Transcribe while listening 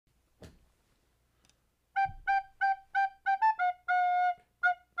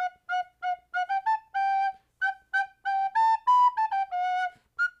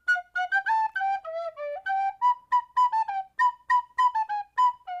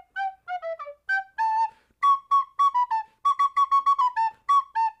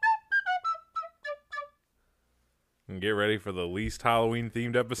And get ready for the least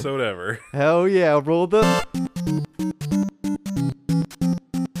Halloween-themed episode ever. Hell yeah, roll the...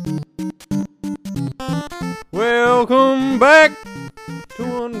 Welcome back to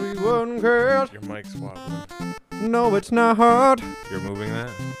 1v1 Cast. Your mic's wobbling. No, it's not. You're moving that?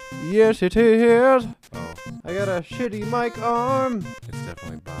 Yes, it is. Oh, I got a shitty mic arm. it's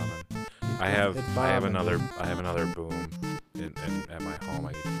definitely bobbing. I have another boom at my home.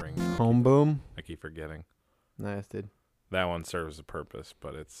 I need to bring. Home boom. I keep forgetting. Nice, dude. That one serves a purpose,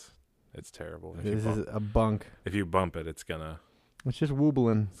 but it's terrible. This is a bunk. If you bump it, it's gonna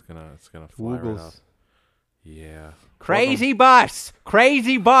wobbling. it's gonna fly right up. Woogles. Yeah. Crazy bus,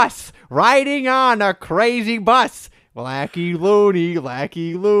 riding on a crazy bus. Lackey loony,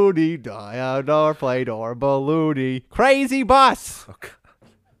 dollar plate or balloony. Crazy bus. Oh, God.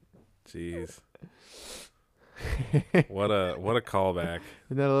 Jeez. What a callback.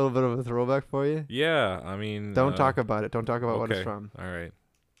 Isn't that a little bit of a throwback for you? Yeah, I mean. Don't talk about it. Don't talk about what okay. it's from. All right.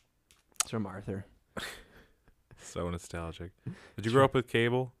 It's from Arthur. So nostalgic. Did you grow up with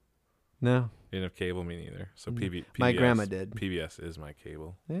cable? No. You didn't have cable, me neither. So PBS. My grandma did. PBS is my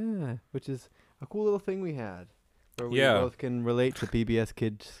cable. Yeah, which is a cool little thing we had. Where we Yeah. both can relate to PBS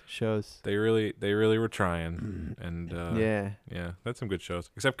Kids shows. They really were trying, and Yeah. that's some good shows.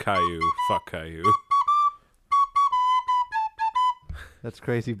 Except Caillou. Fuck Caillou. That's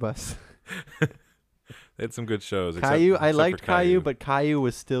Crazy Bus. They had some good shows. Caillou, I except liked for Caillou, but Caillou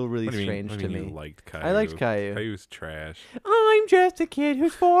was still really What do you mean- strange what do to you mean me. You liked Caillou. I liked Caillou. Caillou's trash. I'm just a kid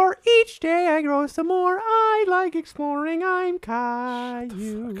who's 4. Each day I grow some more. I like exploring. I'm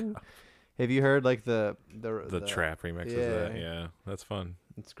Caillou. Have you heard like the Trap remixes of that. Yeah, that's fun.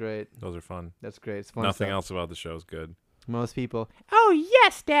 It's great. Those are fun. That's great. It's fun. Nothing stuff. else about the show is good. Most people. Oh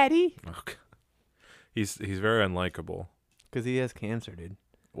yes, Daddy. Oh, God. He's very unlikable. Because he has cancer, dude.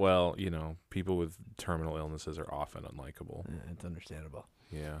 Well, people with terminal illnesses are often unlikable. Yeah, it's understandable.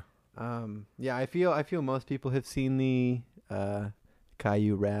 Yeah. Yeah, I feel most people have seen the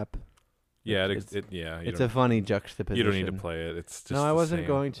Caillou rap. Yeah, It's it's a funny juxtaposition. You don't need to play it. It's just No, I the wasn't same.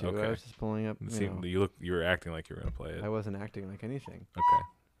 going to. Okay. I was just pulling up. You were acting like you were gonna play it. I wasn't acting like anything.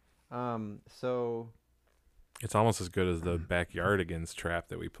 Okay. So It's almost as good as the Backyardigans trap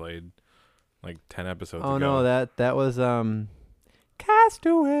that we played like 10 episodes ago. Oh no, that was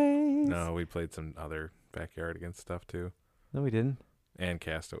Castaways. No, we played some other Backyardigans stuff too. No, we didn't. And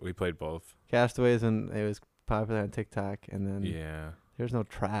Castaway. We played both. Castaways, and it was popular on TikTok, and then Yeah. there's no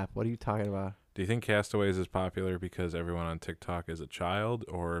trap. What are you talking about? Do you think Castaways is popular because everyone on TikTok is a child,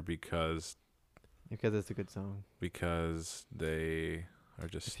 or because Because it's a good song. they are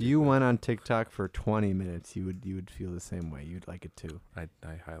just If you went on TikTok for 20 minutes, you would feel the same way. You'd like it too. I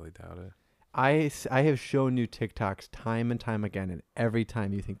highly doubt it. I have shown you TikToks time and time again, and every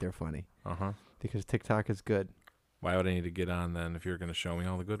time you think they're funny. Uh-huh. Because TikTok is good. Why would I need to get on then if you're going to show me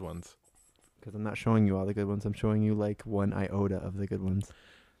all the good ones? Because I'm not showing you all the good ones. I'm showing you like 1 iota of the good ones.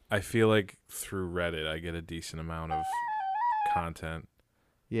 I feel like through Reddit I get a decent amount of content,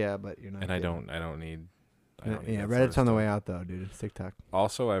 Yeah, but you're not. and I getting- don't need Yeah, that sort Reddit's of on the stuff. way out though, dude. It's TikTok.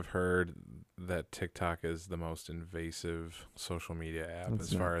 Also, I've heard that TikTok is the most invasive social media app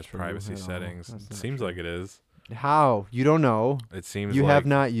That's as far not as true privacy at all. settings. That's It not seems true. like it is. How? You don't know. It seems You like, have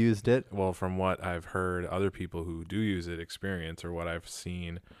not used it. well, from what I've heard other people who do use it experience, or what I've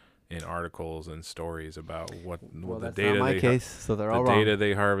seen in articles and stories about what Well, the that's data not my they case, so they're all the wrong. data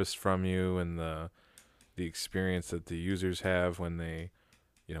they harvest from you, and the experience that the users have when they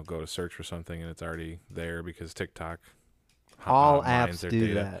go to search for something and it's already there because TikTok All mines apps their do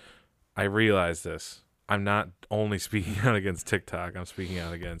data. that. I realize this. I'm not only speaking out against TikTok. I'm speaking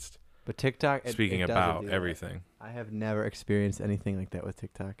out against But TikTok, speaking it doesn't about do that. everything. I have never experienced anything like that with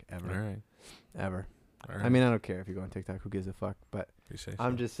TikTok All ever, right. ever. All right. I mean, I don't care if you go on TikTok. Who gives a fuck? But You say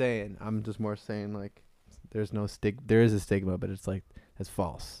I'm so. just saying. I'm just more saying like, there's no There is a stigma, but it's like that's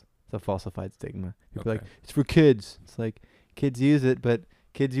false. It's a falsified stigma. People are like Okay. it's for kids. It's like kids use it, but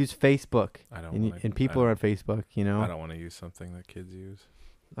kids use Facebook, I don't and, wanna, and people are on Facebook. You know. I don't want to use something that kids use.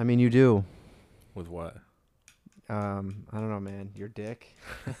 I mean, you do. With what? I don't know, man. Your dick.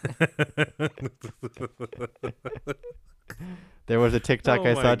 There was a TikTok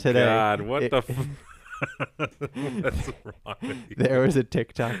I saw today. God, what It- the? What's wrong with you? There was a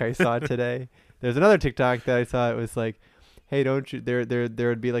TikTok I saw today. There's another TikTok that I saw. It was like, hey, don't you? There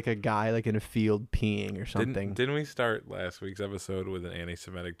would be like a guy like in a field peeing or something. Didn't we start last week's episode with an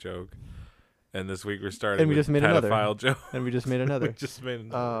anti-Semitic joke, and this week we're starting And we with just made pedophile another. joke? And we just made another. We just made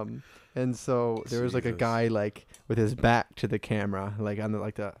another. And so there was like a Jesus. guy like with his back to the camera, like on the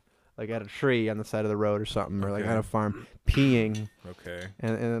like at a tree on the side of the road or something, or like Okay. on a farm peeing. Okay.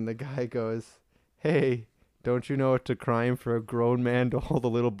 And then the guy goes, hey, Don't you know it's a crime for a grown man to hold a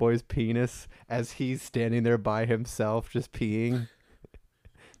little boy's penis as he's standing there by himself just peeing?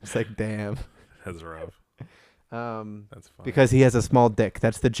 It's like, damn. That's rough. That's funny. Because he has a small dick.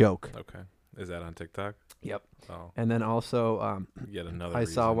 That's the joke. Okay. Is that on TikTok? Yep. Oh, And then also, yet another I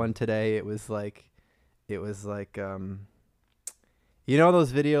saw reason. one today. It was like, you know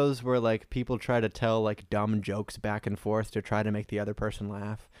those videos where like people try to tell like dumb jokes back and forth to try to make the other person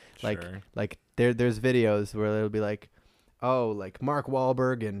laugh. Sure. Like there's videos where it'll be like, oh, like Mark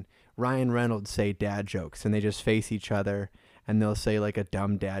Wahlberg and Ryan Reynolds say dad jokes, and they just face each other, and they'll say like a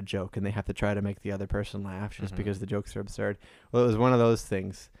dumb dad joke, and they have to try to make the other person laugh just Mhm. because the jokes are absurd. Well, it was one of those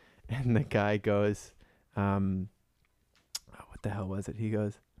things, and the guy goes, what the hell was it? He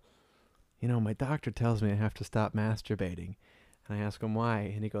goes, you know, my doctor tells me I have to stop masturbating. And I ask him why,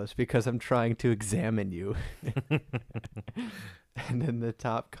 and he goes, because I'm trying to examine you. And then the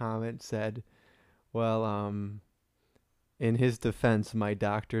top comment said, well, in his defense, my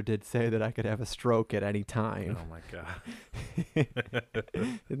doctor did say that I could have a stroke at any time. Oh my god.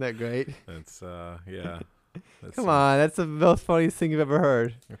 Isn't that great? It's yeah. That's, Come on, that's the most funniest thing you've ever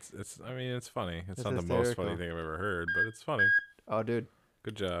heard. It's. I mean, it's funny. It's It's not the most funny hysterical. thing I've ever heard, but it's funny. Oh, dude,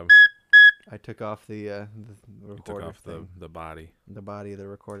 Good job. I took off the You recorder took off thing, the body. the body of the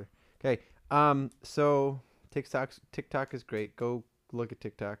recorder. Okay, so TikTok is great. Go look at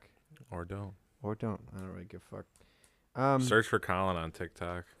TikTok. Or don't. Or don't. I don't really give a fuck. Search for Colin on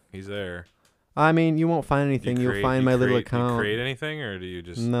TikTok. He's there. I mean, you won't find anything. You'll find my little Do you account. create anything, or do you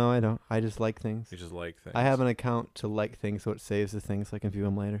just No, I don't. I just like things. you just like things? I have an account to like things, so it saves the things so I can view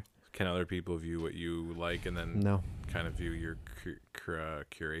them later. Can other people view what you like and then No, kind of view your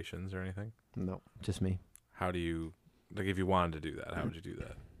curations or anything? no, just me. How do you like if you wanted to do that? How would you do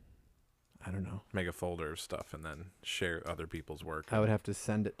that? I don't know. Make a folder of stuff and then share other people's work. I would have to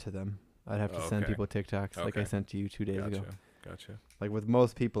send it to them. I'd have to send Okay. people TikToks like I Okay. sent to you 2 days Gotcha. ago. Gotcha. Like with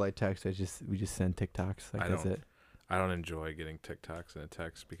most people I text, we just send TikToks. Like I that's don't. it. I don't enjoy getting TikToks in a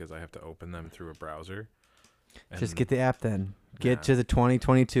text because I have to open them through a browser. Just And get the app then. Get Nah. to the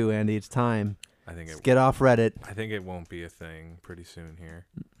 2022, Andy. It's time. I think Just get off Reddit. I think it won't be a thing pretty soon here,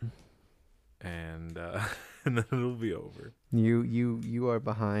 and and then it'll be over. You are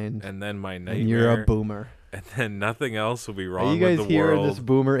behind. And then my And nightmare. you're a boomer. And then nothing else will be Are wrong you guys with the hearing world. this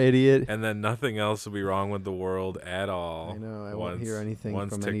boomer idiot? And then nothing else will be wrong with the world at all. I know. I won't hear anything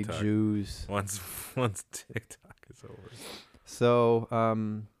once from any TikTok- Jews. Once TikTok is over. So,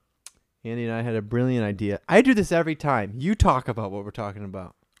 Andy and I had a brilliant idea. I do this every time. You talk about what we're talking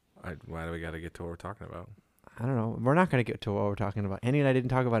about. Why do we got to get to what we're talking about? I don't know. We're not going to get to what we're talking about. Andy and I didn't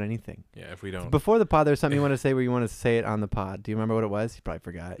talk about anything. Yeah, if we don't. Before the pod, there's something you want to say where you want to say it on the pod. Do you remember what it was? You probably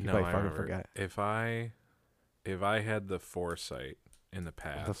forgot. You No, probably I fucking remember. forgot. If I had the foresight in the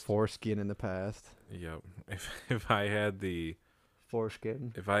past. The foreskin in the past. Yep. If I had the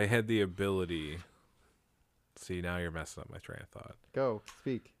Foreskin. ability. See, now you're messing up my train of thought. Go.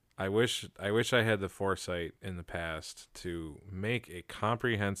 Speak. I wish I had the foresight in the past to make a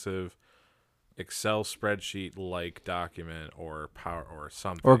comprehensive Excel spreadsheet like document or power or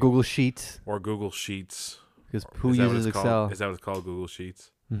something. Or Google Sheets. Or Google Sheets. Because Or- who is that what uses it's called? Excel? Is that what it's called? Google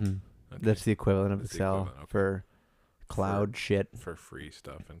Sheets? Mm-hmm. Okay. That's the equivalent of That's the Excel equivalent, okay. for cloud shit. For free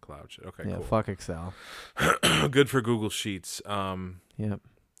stuff and cloud shit. Okay, Yeah, cool. fuck Excel. Good for Google Sheets. Yep.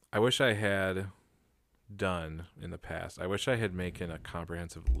 I wish I had done in the past. I wish I had making a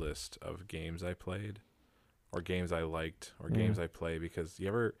comprehensive list of games I played or games I liked or Yeah. games I play because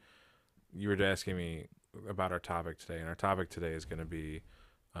you were asking me about our topic today, and our topic today is going to be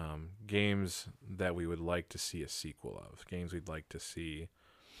games that we would like to see a sequel of, games we'd like to see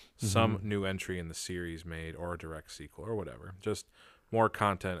some Mhm. new entry in the series made or a direct sequel or whatever. Just more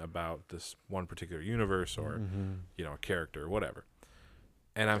content about this one particular universe or Mhm. a character or whatever.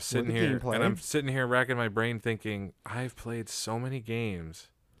 And I'm sitting the here gameplay. and I'm sitting here racking my brain thinking I've played so many games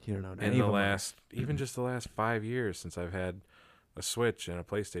You don't know what in any the of them are. last even just the last 5 years since I've had a Switch and a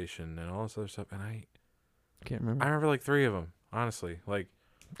PlayStation and all this other stuff, and I Can't remember. remember like 3 of them, honestly. Like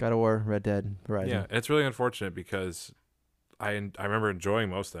God of War, Red Dead, Horizon. yeah, it's really unfortunate because I remember enjoying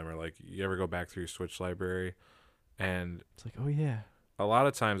most of them. Or like you ever go back through your Switch library, and It's like, oh yeah. a lot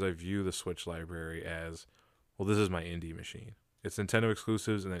of times I view the Switch library as, well, this is my indie machine. It's Nintendo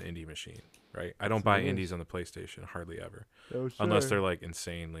exclusives and then indie machine, right? I don't So buy it is. indies on the PlayStation hardly ever, unless they're like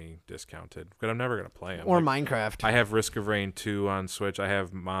insanely discounted. But I'm never gonna play them. or Like, Minecraft. I have Risk of Rain 2 on Switch. I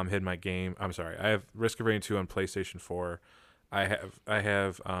have Mom Hid My Game. I'm sorry. I have Risk of Rain 2 on PlayStation 4. I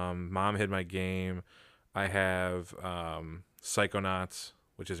have Mom Hid My Game. I have Psychonauts,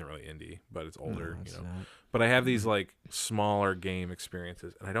 which isn't really indie, but it's older, No, it's not. But I have these like smaller game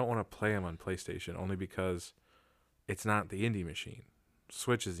experiences, and I don't want to play them on PlayStation only because it's not the indie machine.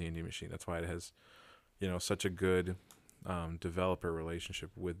 Switch is the indie machine. That's why it has, such a good developer relationship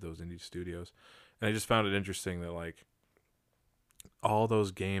with those indie studios. And I just found it interesting that like all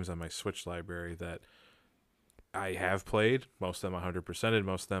those games on my Switch library that I have played, most of them 100%ed,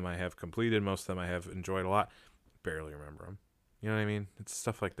 most of them I have completed, most of them I have enjoyed a lot, barely remember them. You know what I mean? It's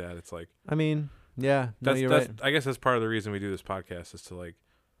stuff like that. It's like, I mean, yeah, no, that's you're right. I guess that's part of the reason we do this podcast is to like,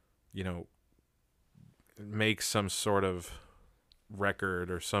 make some sort of record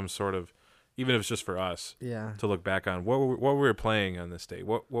or some sort of, even if it's just for us, Yeah. to look back on what we were playing on this day,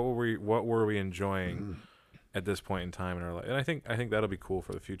 what were we enjoying at this point in time in our life. And I think that'll be cool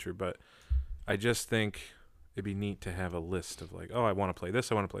for the future. But I just think it'd be neat to have a list of like, oh, I want to play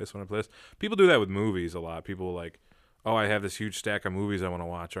this, I want to play this, I want to play this. People do that with movies a lot. People like, oh, I have this huge stack of movies I want to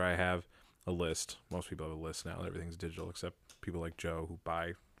watch, or I have a list. Most people have a list now. Everything's digital except people like Joe who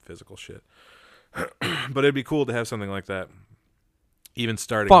buy physical shit. But it'd be cool to have something like that. Even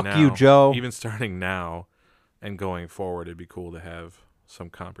starting Fuck now, you, Joe. Even starting now and going forward, it'd be cool to have some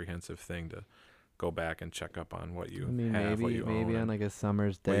comprehensive thing to go back and check up on what you have, what you maybe own, on like a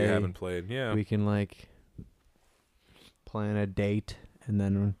summer's what you day haven't played. Yeah, we can like plan a date, and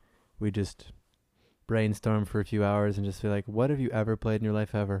then we just brainstorm for a few hours and just be like, what have you ever played in your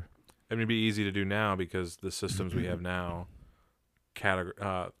life ever? I mean, it'd be easy to do now because the systems we have now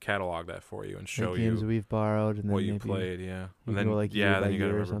catalog that for you and show Like games you we've borrowed and then what you maybe played. Yeah, you and can then go like yeah, year by then you gotta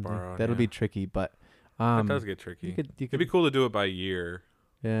year or remember something. borrowed. That'll yeah. be tricky, but That does get tricky. you could It'd be cool to do it by year.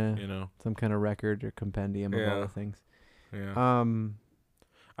 yeah, Some kind of record or compendium of all Yeah. the things. Yeah.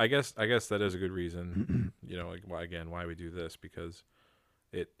 I guess that is a good reason. Like why we do this, because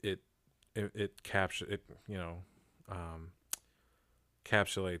it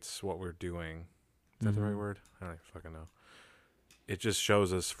encapsulates what we're doing. Is that the right word? I don't fucking know. It just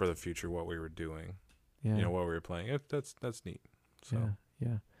shows us for the future what we were doing. Yeah. What we were playing. That's neat. So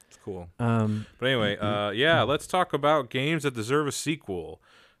yeah. it's cool. Yeah. But anyway, let's talk about games that deserve a sequel.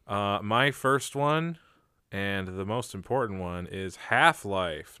 My first one and the most important one is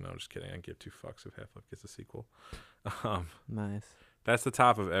Half-Life. No, I'm just kidding. I don't give two fucks if Half-Life gets a sequel. Nice. That's the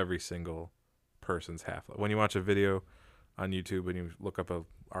top of every single person's Half-Life. When you watch a video on YouTube and you look up a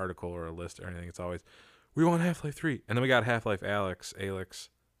article or a list or anything, it's always, we want Half-Life 3. And then we got Half-Life Alyx,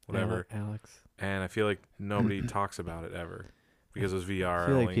 whatever. Alex. And I feel like nobody talks about it ever because it was VR. I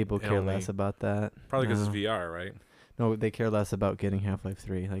feel like people care less about that. Probably because now. it's VR, right? No, they care less about getting Half-Life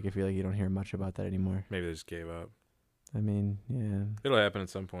 3. Like, I feel like you don't hear much about that anymore. Maybe they just gave up. I mean, yeah. It'll happen at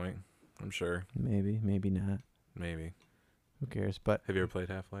some point, I'm sure. Maybe not. Maybe. Who cares? But Have you ever played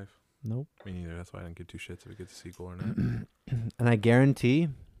Half-Life? nope. Me neither. That's why I didn't give two shits if it gets a sequel or not. And I guarantee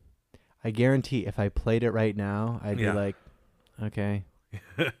if I played it right now, I'd Yeah. be like, okay.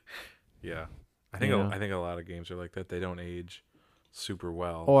 Yeah. I think You know? I think a lot of games are like that. They don't age super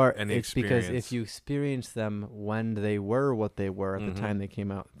well. Or and the it's because if experience- you experience them when they were what they were at Mhm. the time they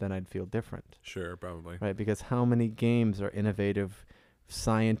came out, then I'd feel different. Sure, probably. Right? Because how many games are innovative,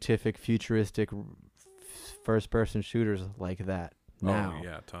 scientific, futuristic, first-person shooters like that now? Oh,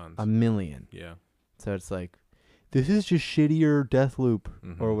 yeah, tons. A million. Yeah. So it's like, this is just shittier Deathloop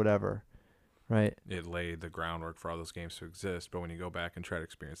Mhm. or whatever, right? It laid the groundwork for all those games to exist, but when you go back and try to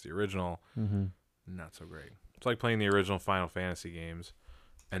experience the original, Mm-hmm. not so great. It's like playing the original Final Fantasy games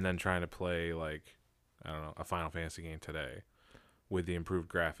and then trying to play, like, I don't know, a Final Fantasy game today with the improved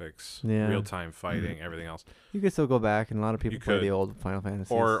graphics, Yeah. real-time fighting, everything else. You could still go back, and a lot of people You play the could. old Final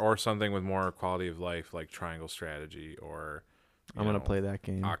Fantasy. Or something with more quality of life, like Triangle Strategy or I'm gonna play that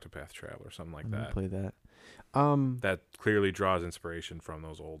game. Octopath Traveler, something like I'm that. gonna play that. That clearly draws inspiration from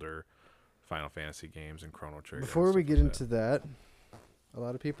those older Final Fantasy games and Chrono Trigger. and Before we stuff get like into that, a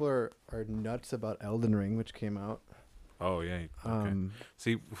lot of people are nuts about Elden Ring, which came out. Oh yeah. Okay. Um,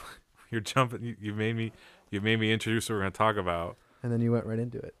 See, you're jumping. You made me introduce what we're gonna talk about. and then you went right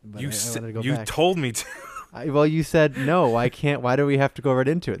into it. But I wanted to go you back. told me to. Well, you said no. I can't. Why do we have to go right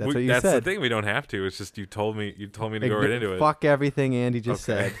into it? That's what you That's said. the thing. We don't have to. It's just you told me to go Like, right into it. Fuck everything Andy just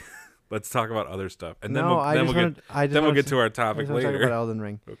Okay. said. Let's talk about other stuff, and then No, we'll get to our topic Talk about later. Elden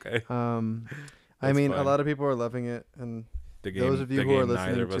Ring. Okay. I That's mean, fine. a lot of people are loving it, and The game, those of you the who are game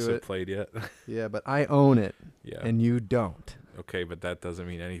neither listening of us to have it- played yet. yeah, but I own it, Yeah. and you don't. Okay, but that doesn't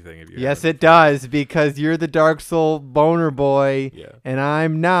mean anything if you. Yes, haven't. it does, because you're the Dark Soul boner boy, Yeah. and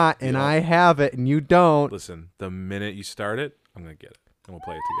I'm not, and Yeah. I have it, and you don't. Listen, the minute you start it, I'm gonna get it, and we'll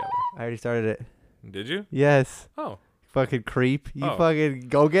play it together. I already started it. Did you? Yes. Oh, Fucking creep. You Oh. fucking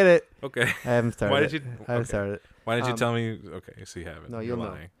go get it. okay. I haven't started Why it. did you? I haven't Okay. started it. Why did you tell me? Okay, so you haven't. No, You're you'll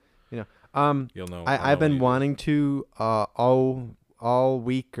know. lying. You'll know. I've been wanting to all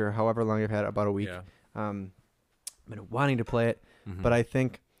week or however long I've had it, about a week. Yeah. I've been wanting to play it, Mm-hmm. but I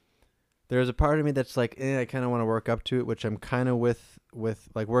think there's a part of me that's like, I kind of want to work up to it, which I'm kind of with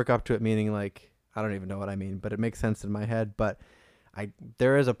like work up to it, meaning like I don't even know what I mean, but it makes sense in my head. But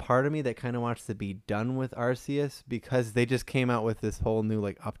there is a part of me that kind of wants to be done with Arceus because they just came out with this whole new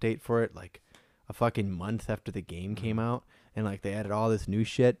like update for it, like a fucking month after the game came out, and like they added all this new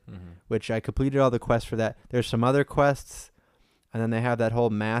shit, which I completed all the quests for that. There's some other quests, and then they have that whole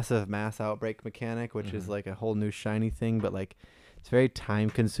mass outbreak mechanic, which is like a whole new shiny thing, but like it's very time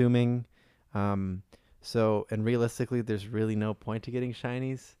consuming. So, and realistically, there's really no point to getting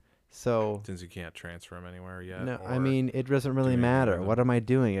shinies. So since you can't transfer them anywhere yet. No, I mean, it doesn't really matter. What am I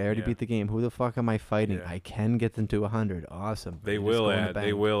doing? I already beat the game. Who the fuck am I fighting? Yeah. I can get them to 100. Awesome. They will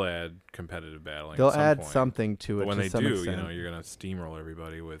add competitive battling. They'll at some add point. something to it. But when to they some do, extent. you're gonna steamroll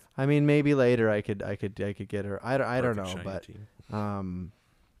everybody with. I mean, maybe later I could get her. I don't know, shiny but team.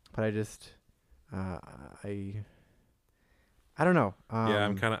 but I just I don't know. Yeah,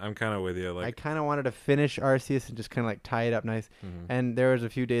 I'm kind of with you. Like I kind of wanted to finish Arceus and just kind of like tie it up nice. And there was a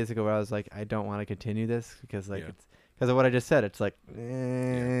few days ago where I was like, I don't want to continue this because like it's because of what I just said. It's like,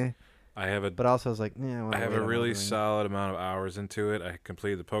 I have a. But also I was like, I have a really solid amount of hours into it. I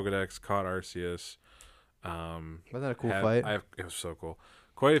completed the Pokedex, caught Arceus. Wasn't that a cool fight? It was so cool.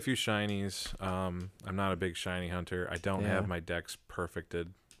 Quite a few shinies. I'm not a big shiny hunter. I don't have my decks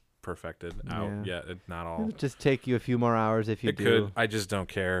perfected out yet. Not all. It'll just take you a few more hours if you do. It could. I just don't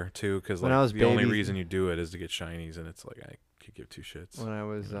care too, because like the only reason you do it is to get shinies, and it's like I could give two shits. When I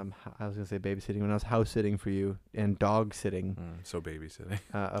was I was gonna say babysitting. When I was house sitting for you and dog sitting. So babysitting.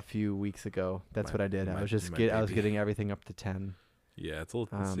 A few weeks ago, that's what I did. I was just I was getting everything up to 10. Yeah, it's a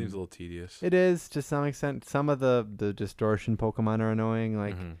little. It seems a little tedious. It is to some extent. Some of the distortion Pokemon are annoying.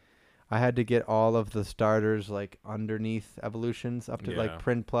 Like. I had to get all of the starters like underneath evolutions up to like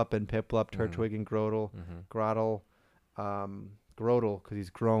Prinplup and Piplup, Turtwig and Grotle, Grotle because he's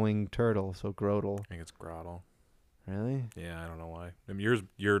growing turtle, so Grotle. I think it's Grotle. Really? Yeah, I don't know why. I mean,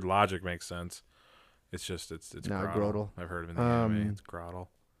 your logic makes sense. It's just it's Grotle. I've heard of it in the anime. It's Grotle.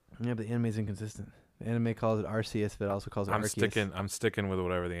 Yeah, but the anime's inconsistent. The anime calls it Arceus, but it also calls it Arceus. I'm sticking with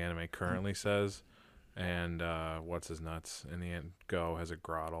whatever the anime currently says. And what's his nuts in the end? Go has a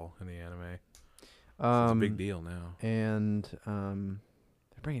Grotle in the anime. So it's a big deal now. And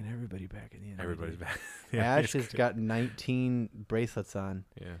they're bringing everybody back in the anime. Everybody's back. Ash has got 19 bracelets on.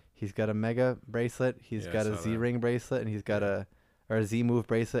 Yeah. He's got a Mega bracelet. He's got a Z-Ring bracelet, and he's got a Z-Move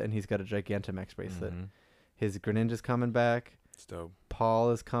bracelet, and he's got a Gigantamax bracelet. His Greninja's coming back. It's dope.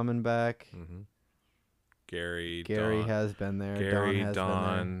 Paul is coming back. Gary has been there.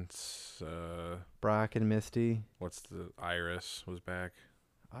 Dawn has been there. Brock and Misty. What's the Iris was back.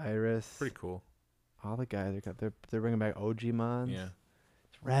 Iris. Pretty cool. All the guys they're bringing back OG Mons. Yeah.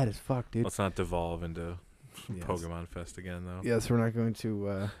 It's rad as fuck, dude. Let's not devolve into Pokemon Fest again, though. Yes, we're not going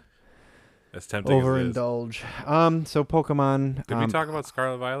to as tempting overindulge. So Pokemon. Did we talk about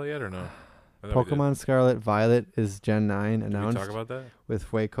Scarlet Violet yet or no? Pokemon Scarlet Violet is Gen 9 announced. Did we talk about that? With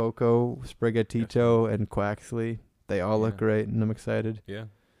Fuecoco, Sprigatito, and Quaxley. They all look great, and I'm excited. Yeah.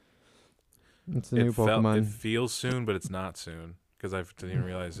 It's a new Pokemon. It feels soon, but it's not soon. Because I didn't even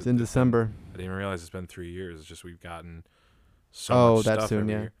realize it's in December. I didn't even realize it's been 3 years. It's just we've gotten so much stuff soon,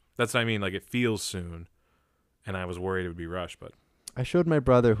 year. That's what I mean. Like, it feels soon. And I was worried it would be rushed, but... I showed my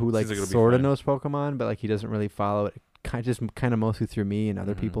brother who, like sort of knows Pokemon, but, like, he doesn't really follow it. Just kind of mostly through me and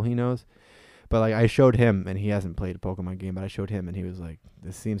other people he knows. But, like, I showed him, and he hasn't played a Pokemon game, but I showed him, and he was like,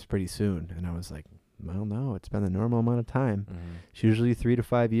 this seems pretty soon. And I was like, well, no, it's been the normal amount of time. It's usually 3 to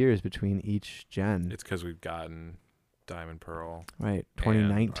 5 years between each gen. It's because we've gotten Diamond Pearl. Right,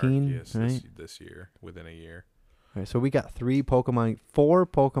 2019, right? This year, within a year. Right, so we got 4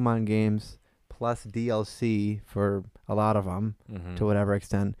 Pokemon games plus DLC for a lot of them to whatever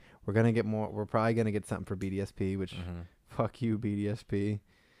extent. We're going to get more. We're probably going to get something for BDSP, which fuck you, BDSP.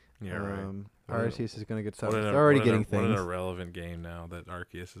 Yeah, right. Arceus is going to get something. They're already getting things. What an irrelevant game now that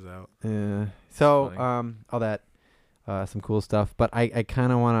Arceus is out. Yeah. So, all that, some cool stuff. But I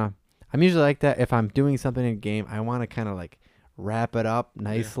kind of want to, I'm usually like that. If I'm doing something in a game, I want to kind of like wrap it up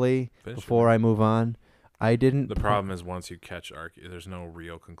nicely before I move on. I didn't. The problem is once you catch Arceus, there's no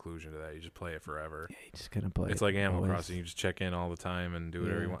real conclusion to that. You just play it forever. Yeah, you just going to play It's like Animal Crossing. You just check in all the time and do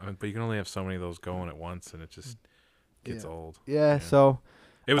whatever you want. But you can only have so many of those going at once, and it just gets old. Yeah, so...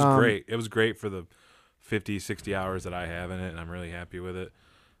 It was great. It was great for the 50, 60 hours that I have in it, and I'm really happy with it.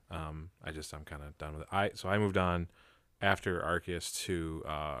 I'm kind of done with it. So I moved on after Arceus 2,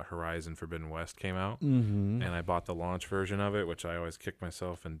 Horizon Forbidden West came out, Mm-hmm. and I bought the launch version of it, which I always kick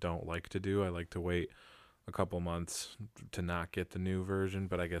myself and don't like to do. I like to wait a couple months to not get the new version,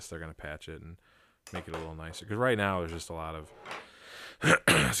 but I guess they're going to patch it and make it a little nicer. Because right now there's just a lot of,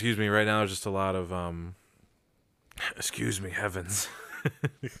 excuse me, right now there's just a lot of, excuse me, heavens.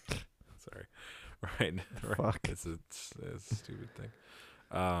 Sorry. Right. Fuck. It's a stupid thing.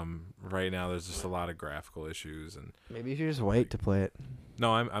 Right now there's just a lot of graphical issues, and Maybe you should just wait to play it.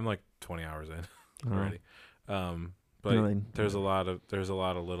 no, I'm like 20 hours in Oh. already. But Really? there's a lot of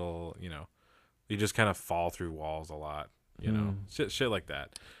little, you just kind of fall through walls a lot, shit like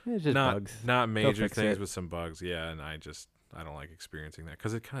that. It's just not bugs. not major fix things it. with some bugs, yeah. And I don't like experiencing that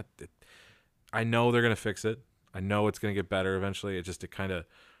because I know they're gonna fix it. I know it's gonna get better eventually. It kind of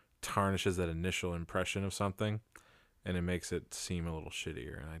tarnishes that initial impression of something, and it makes it seem a little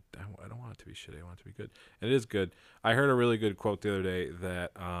shittier. And I don't want it to be shitty. I want it to be good, and it is good. I heard a really good quote the other day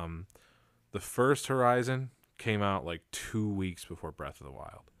that the first Horizon came out like 2 weeks before Breath of the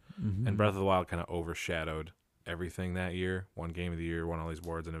Wild. Mm-hmm. And Breath of the Wild kind of overshadowed everything that year. Won Game of the Year, won all these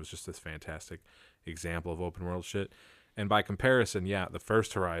awards, and it was just this fantastic example of open world shit. And by comparison, yeah, the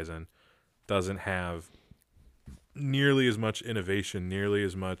first Horizon doesn't have nearly as much innovation, nearly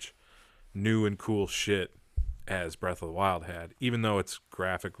as much new and cool shit as Breath of the Wild had, even though it's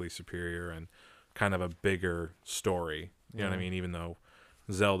graphically superior and kind of a bigger story. You know what I mean? Even though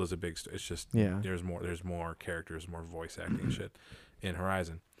Zelda's a big it's just there's more characters, more voice acting shit in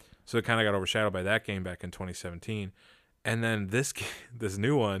Horizon. So it kind of got overshadowed by that game back in 2017. And then this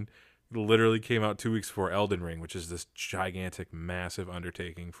new one literally came out 2 weeks before Elden Ring, which is this gigantic, massive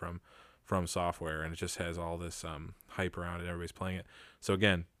undertaking from Software, and it just has all this hype around it. Everybody's playing it. So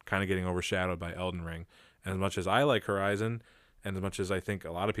again, kind of getting overshadowed by Elden Ring. And as much as I like Horizon, and as much as I think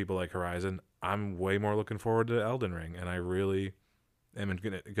a lot of people like Horizon, I'm way more looking forward to Elden Ring, and I really am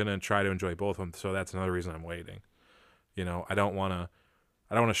gonna try to enjoy both of them. So that's another reason I'm waiting. I don't want to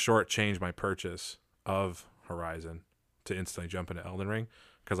shortchange my purchase of Horizon to instantly jump into Elden Ring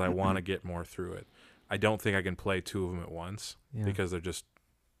because I want to get more through it. I don't think I can play two of them at once because they're just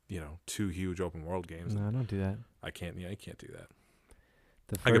two huge open world games. No, don't do that. I can't. Yeah, I can't do that.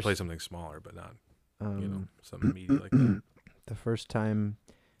 The I could first, play something smaller, but not something meaty like that. the first time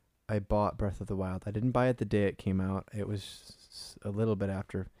I bought Breath of the Wild, I didn't buy it the day it came out. It was a little bit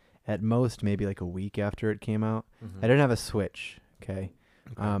after, at most maybe like a week after it came out. I didn't have a Switch. Okay.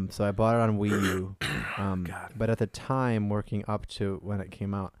 So I bought it on Wii U. But at the time, working up to when it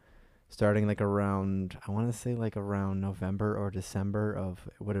came out, starting like around, I want to say like around November or December of,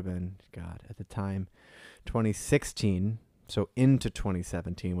 it would have been, at the time, 2016. So into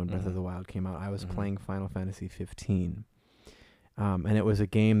 2017 when Breath of the Wild came out, I was playing Final Fantasy 15. And it was a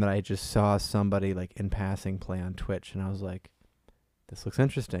game that I just saw somebody like in passing play on Twitch. And I was like, this looks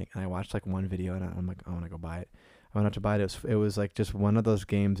interesting. And I watched like one video and I'm like, I want to go buy it. I went out to buy it. It was like just one of those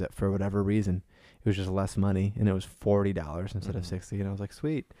games that for whatever reason, it was just less money and it was $40 instead of $60. And I was like,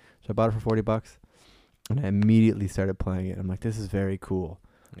 sweet. So I bought it for $40 and I immediately started playing it. I'm like, this is very cool.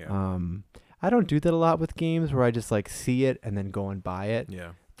 Yeah. I don't do that a lot with games where I just like see it and then go and buy it.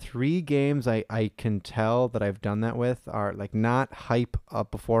 Yeah. 3 games I can tell that I've done that with are like not hype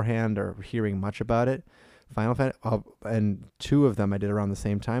up beforehand or hearing much about it. Final Fantasy, and 2 of them I did around the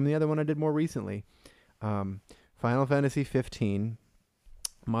same time. The other one I did more recently. Final Fantasy 15,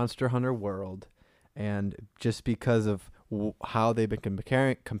 Monster Hunter World, and just because of how they've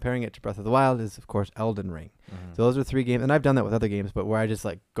been comparing it to Breath of the Wild is, of course, Elden Ring. So those are 3 games, and I've done that with other games, but where I just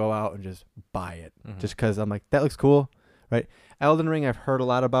like go out and just buy it just because I'm like, that looks cool, right? Elden Ring I've heard a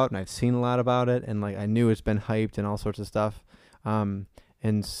lot about, and I've seen a lot about it, and like I knew it's been hyped and all sorts of stuff.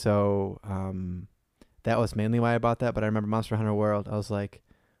 And so that was mainly why I bought that, but I remember Monster Hunter World, I was like,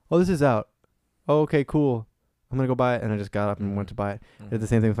 oh, this is out. Oh, okay, cool. I'm going to go buy it. And I just got up and went to buy it. I did the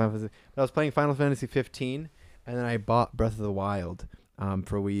same thing with Final Fantasy. But I was playing Final Fantasy 15, and then I bought Breath of the Wild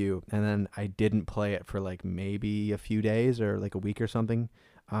for Wii U. And then I didn't play it for like maybe a few days or like a week or something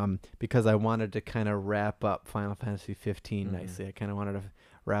because I wanted to kind of wrap up Final Fantasy 15 nicely. I kind of wanted to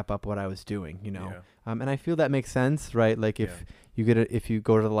wrap up what I was doing, Yeah. And I feel that makes sense, right? Like if you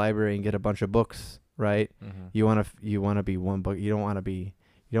go to the library and get a bunch of books, right? You want to be one book. You don't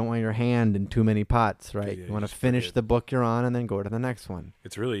want your hand in too many pots, right? Yeah, you want to just finish forget. the book you're on and then go to the next one.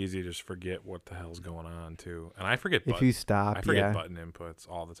 It's really easy to just forget what the hell's going on too. And I forget If you stop, I forget button inputs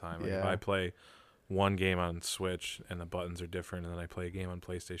all the time. Like if Yeah. I play one game on Switch and the buttons are different, and then I play a game on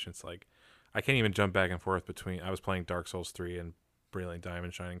PlayStation, it's like I can't even jump back and forth between. I was playing Dark Souls 3 and Brilliant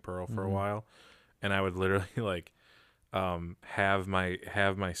Diamond Shining Pearl for a while, and I would literally like have my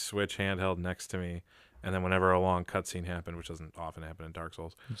Switch handheld next to me, and then whenever a long cutscene happened, which doesn't often happen in Dark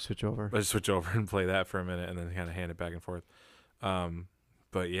Souls, You switch over. I switch over and play that for a minute, and then kind of hand it back and forth.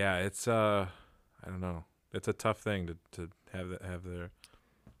 But yeah, it's I don't know, it's a tough thing to have the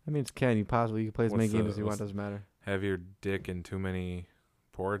I mean, it's Ken. You can play as many What's games the- as you what's want. Doesn't matter. have your dick in too many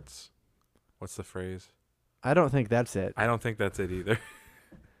ports. What's the phrase? I don't think that's it. I don't think that's it either.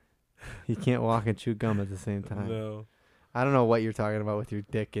 You can't walk and chew gum at the same time. No, I don't know what you're talking about with your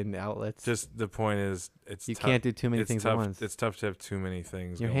dick and outlets. just the point is, it's you tough. can't do too many It's things tough. at once. It's tough to have too many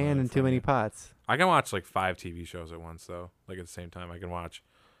things. Your going hand on in too front of many you. pots. I can watch like 5 TV shows at once though. Like at the same time, I can watch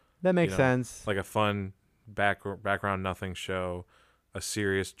That makes know, sense. like a fun background nothing show, a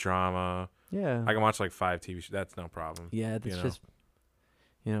serious drama. Yeah. I can watch like 5 TV shows. That's no problem. Yeah, that's you know. just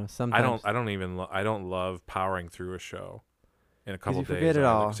sometimes I don't love powering through a show in a couple you days. forget it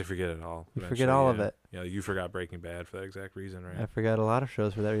all. Because you forget it all. You eventually, forget all of yeah. it. Yeah, you forgot Breaking Bad for that exact reason, right? I forgot a lot of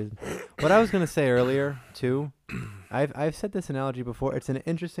shows for that reason. What I was gonna say earlier too, I've said this analogy before. It's an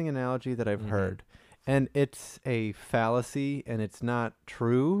interesting analogy that I've Mhm. heard, and it's a fallacy, and it's not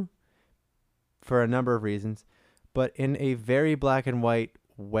true for a number of reasons, but in a very black and white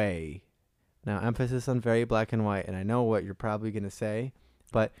way. Now, emphasis on very black and white, and I know what you're probably gonna say,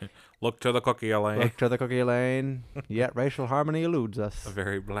 but Look to the cookie lane. look to the cookie lane. Yet racial harmony eludes A us.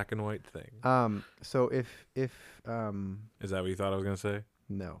 very black and white thing. So if Is that what you thought I was gonna say?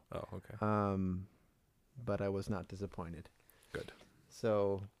 no. Oh, okay. But I was not disappointed. Good.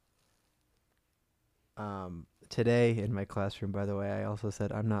 So, today in my classroom, by the way, I also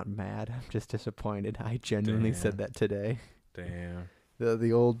said I'm not mad. I'm just disappointed. I genuinely said Damn. that today. Damn.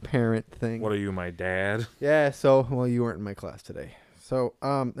 The old parent thing. What are you, my dad? Yeah. So, well, you weren't in my class today. So,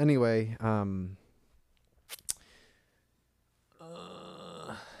 anyway,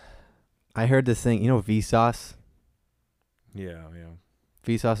 I heard this thing. You know, Vsauce. Yeah, yeah.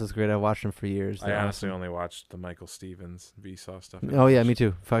 Vsauce is great. I watched them for years. I They're honestly awesome. only watched the Michael Stevens Vsauce stuff. Oh yeah, me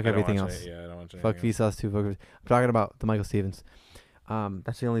too. Fuck I don't everything watch else. Yeah, I don't watch Fuck anything else. Vsauce too. I'm talking about the Michael Stevens.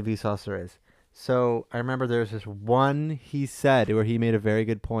 That's the only Vsauce there is. So I remember there was this one he said where he made a very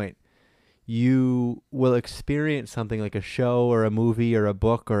good point. You will experience something like a show or a movie or a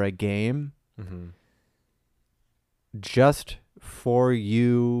book or a game Mm-hmm. just for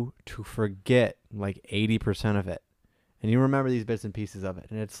you to forget like 80% of it. And you remember these bits and pieces of it.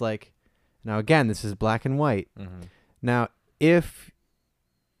 And it's like, now again, this is black and white. Mm-hmm. Now, if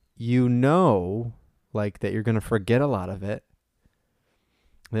you know, like, that you're going to forget a lot of it,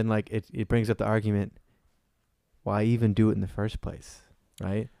 then, like, it brings up the argument, why even do it in the first place,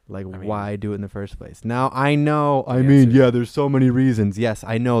 right? Like, I mean- why do it in the first place? Now, I know, The answer- there's so many reasons. Yes,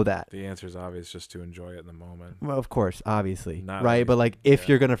 I know that. The answer is obvious, just to enjoy it in the moment. Well, of course, obviously, Not right? like- But, like, if yeah.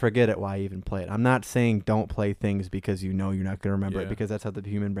 you're going to forget it, why even play it? I'm not saying don't play things because you know you're not going to remember it, Yeah. because that's how the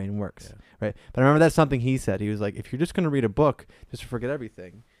human brain works. Yeah. Right. But I remember that's something he said. He was like, if you're just going to read a book just to forget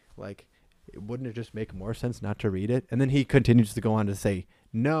everything, like, wouldn't it just make more sense not to read it? And then he continues to go on to say,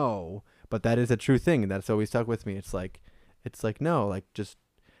 no, but that is a true thing. And that's always stuck with me. It's like, no, like, just,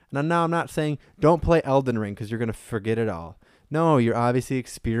 now I'm not saying don't play Elden Ring because you're going to forget it all. No, you're obviously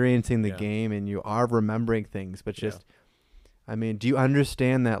experiencing the Yeah. game and you are remembering things, but Yeah. just, I mean, do you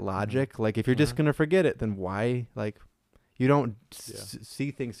understand that logic? Like, if you're just Mhm. going to forget it, then why, like, you don't Yeah. see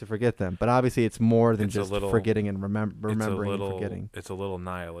things to forget them. But obviously, it's more than It's a just little- forgetting and remembering and it's forgetting. It's a little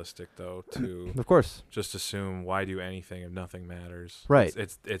nihilistic though to Of course. just assume why do anything if nothing matters. Right.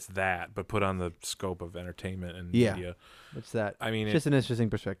 It's that, but put on the scope of entertainment and Yeah. media. It's that. I mean, It's just an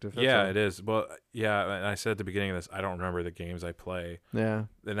interesting perspective. That's yeah, all. it is. Well, yeah, and I said at the beginning of this, I don't remember the games I play, Yeah.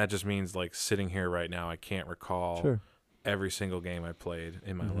 and that just means like sitting here right now, I can't recall Sure. every single game I played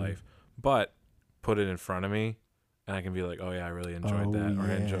in my Mhm. life. But put it in front of me, and I can be like, oh yeah, I really enjoyed Oh, that, or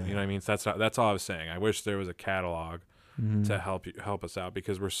I enjoy, yeah. you know what I mean? So that's all I was saying. I wish there was a catalog Mhm. to help us out,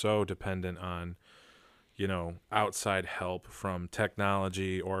 because we're so dependent on, you know, outside help from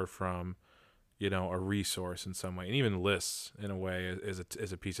technology or from, you know, a resource in some way, and even lists in a way is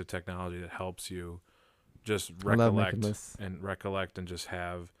a piece of technology that helps you just I love making recollect lists. and just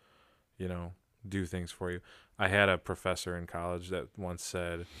have, you know, do things for you. I had a professor in college that once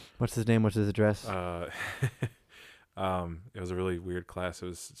said, What's his name? What's his address? it was a really weird class. It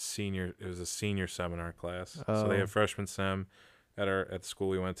was a senior seminar class. So they Oh. have freshman sem at the school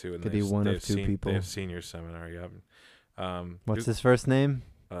we went to, and Could they be have- one they of have two people. They have senior seminar. Yep. What's his first name?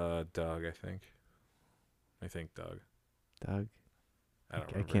 Doug, I think. Doug. Doug. I don't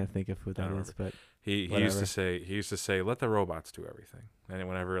I remember. can't think of who that don't is, but He used whatever. to say let the robots do everything. And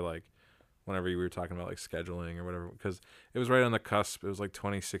whenever you were talking about like scheduling or whatever, because it was right on the cusp. It was like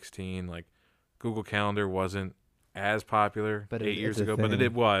 2016. Like Google Calendar wasn't as popular But 8 years it's a ago, but thing.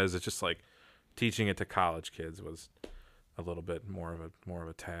 it was. It's just like teaching it to college kids was a little bit more of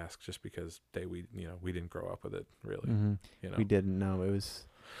a task, just because we didn't grow up with it really. Mm-hmm. We didn't know it was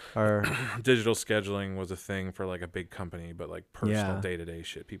our digital scheduling was a thing for like a big company, but like personal day-to-day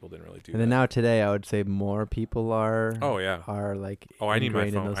shit, people didn't really do. And then now today, I would say more people are. Oh yeah. Are like. Oh, I need my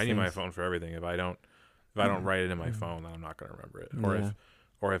ingrained in phone. those I need my things. phone for everything. If I don't write it in my phone, then I'm not gonna remember it.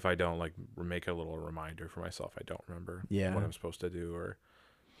 Or if I don't like make a little reminder for myself, I don't remember what I'm supposed to do, or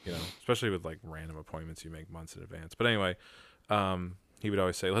especially with like random appointments you make months in advance. But anyway, he would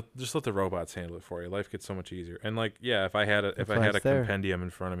always say, just let the robots handle it for you. Life gets so much easier. And like, yeah, if I had a compendium in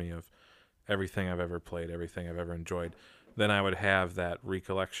front of me of everything I've ever played, everything I've ever enjoyed, then I would have that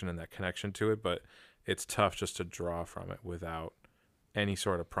recollection and that connection to it. But it's tough just to draw from it without any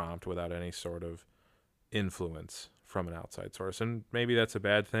sort of prompt, without any sort of influence from an outside source. And maybe that's a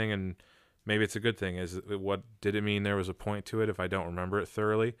bad thing, and maybe it's a good thing. What did it mean there was a point to it if I don't remember it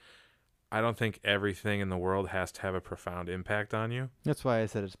thoroughly? I don't think everything in the world has to have a profound impact on you. That's why I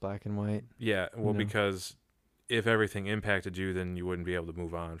said it's black and white. Yeah, well, because if everything impacted you, then you wouldn't be able to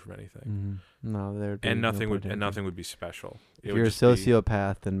move on from anything. Mm-hmm. No, there'd be nothing would be special. If you're a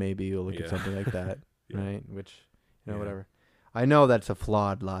sociopath, then maybe you'll look at something like that, right? Which, whatever. I know that's a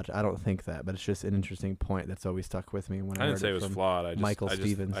flawed logic. I don't think that, but it's just an interesting point that's always stuck with me when I didn't say it was flawed. Michael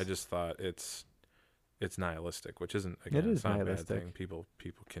Stevens. I just thought it's nihilistic, which isn't, again, it's not nihilistic. A bad thing. People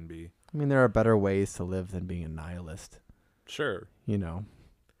can be. I mean, there are better ways to live than being a nihilist. Sure.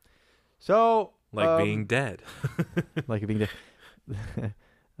 So like being dead. Like being dead.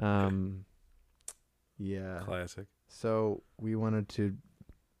 Yeah. Classic. So we wanted to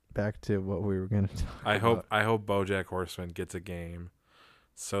back to what we were going to talk about. I hope BoJack Horseman gets a game,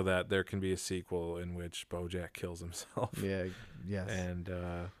 so that there can be a sequel in which BoJack kills himself. Yeah. Yes. And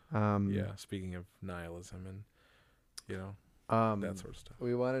speaking of nihilism and that sort of stuff.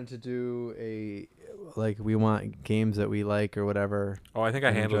 We wanted to do we want games that we like or whatever. Oh, I think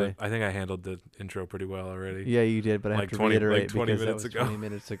I handled it. I think I handled the intro pretty well already. Yeah, you did, but I have to reiterate 20 because minutes that was ago. 20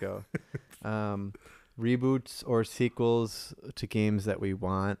 minutes ago. Reboots or sequels to games that we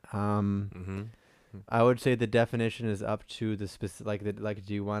want. I would say the definition is up to the specific.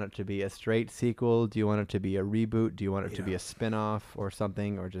 Do you want it to be a straight sequel? Do you want it to be a reboot? Do you want it to be a spin-off or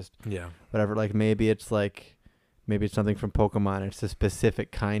something, or just whatever? Like maybe it's something from Pokemon. It's a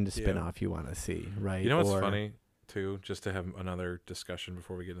specific kind of spin-off you want to see, right? You know what's funny too? Just to have another discussion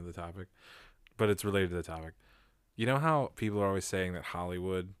before we get into the topic, but it's related to the topic. You know how people are always saying that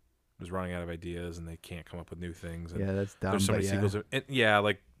Hollywood is running out of ideas and they can't come up with new things. And that's dumb. There's so many sequels.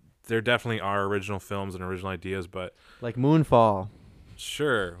 Like there definitely are original films and original ideas, but like Moonfall.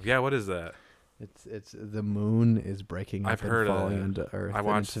 Sure. Yeah. What is that? It's the moon is breaking up and falling into Earth. I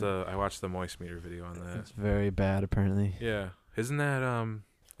watched the Moist Meter video on that. It's very bad, apparently. Yeah. Isn't that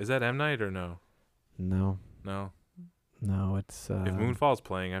is that M Night or no? No. No, it's if Moonfall's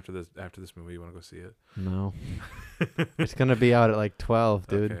playing after this movie, you want to go see it? No. It's gonna be out at like 12,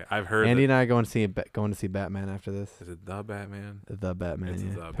 dude. Okay. I've heard Andy and I are going to see Batman after this. Is it The Batman? The Batman. It's yeah.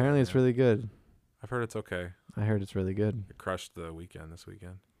 The Apparently, Batman. it's really good. I've heard it's okay. I heard it's really good. It crushed the weekend this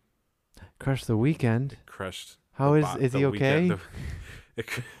weekend. Crushed the weekend. Crushed. How is he okay?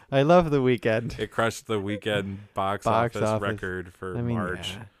 I love the weekend. It crushed the weekend box office record for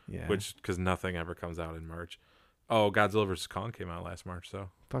March, which because nothing ever comes out in March. Oh, Godzilla vs. Kong came out last March, so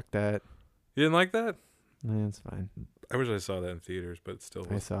fuck that. You didn't like that? Yeah, it's fine. I wish I saw that in theaters, but it still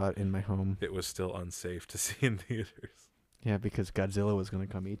was. I saw it in my home. It was still unsafe to see in theaters. Yeah, because Godzilla was gonna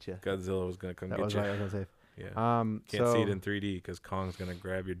come eat you. Godzilla was gonna come get you. That was why I was unsafe. Yeah. Can't see it in 3D because Kong's gonna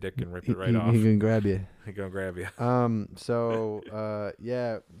grab your dick and rip it right off. He can grab you. He gonna grab you.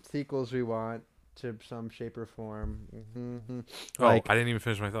 Sequels we want to some shape or form. Mm-hmm. Oh, I didn't even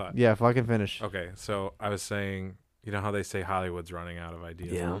finish my thought. Yeah, fucking finish. Okay, so I was saying, you know how they say Hollywood's running out of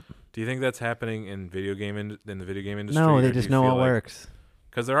ideas. Yeah. Do you think that's happening in the video game industry? No, they just know what works.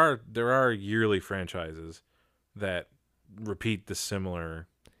 Because there are yearly franchises that repeat the similar.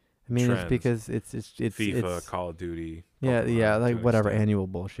 I mean, trends. It's because it's FIFA, Call of Duty. Pokemon, like whatever annual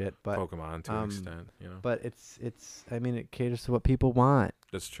bullshit, but Pokemon to an extent, But it's I mean, it caters to what people want.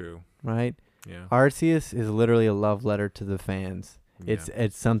 That's true. Right? Yeah. Arceus is literally a love letter to the fans. Yeah.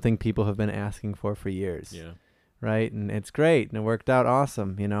 It's something people have been asking for years. Yeah. Right? And it's great, and it worked out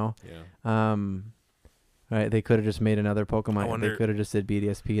awesome, Yeah. Right, they could have just made another Pokemon. They could have just did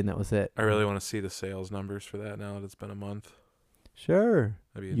BDSP and that was it. I really want to see the sales numbers for that now that it's been a month. Sure.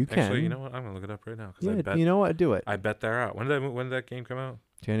 You can. Actually, you know what? I'm gonna look it up right now. Yeah, I bet, you know what? Do it. I bet they're out. When did that game come out?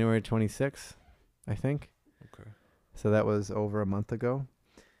 January 26th, I think. Okay. So that was over a month ago.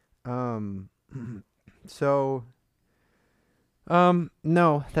 So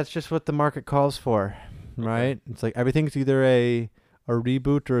No, that's just what the market calls for, right? It's like everything's either a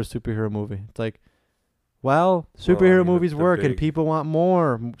reboot or a superhero movie. It's like, well, superhero mean, movies the work, and big- people want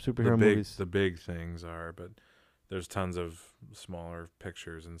more The superhero big movies. the big things are, but there's tons of smaller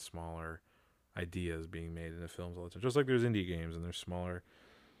pictures and smaller ideas being made into films all the time. Just like there's indie games and there's smaller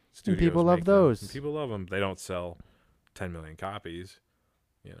studios. people love make them, those. and people love them. They don't sell 10 million copies,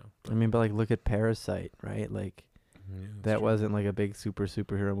 you know. I mean, but like, look at Parasite, right? Like, Yeah, that's that true. wasn't like a big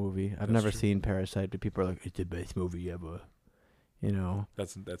superhero movie. I've That's never true. seen Parasite, but people are like, it's the best movie ever. You know,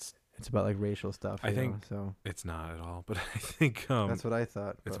 That's it's about like racial stuff. I you know, think so. it's not at all, but I think That's what I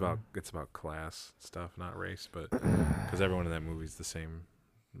thought. it's but, about class stuff, not race, but because everyone in that movie is the same,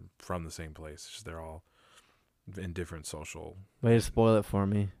 from the same place. It's just they're all in different social. way to spoil it for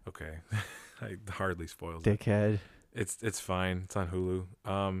me, Okay, I hardly spoils it. dickhead. It's fine. It's on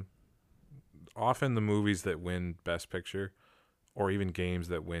Hulu. Often the movies that win Best Picture, or even games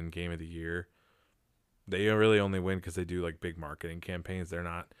that win Game of the Year, they really only win because they do like big marketing campaigns. They're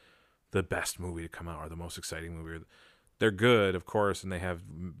not the best movie to come out or the most exciting movie. They're good, of course, and they have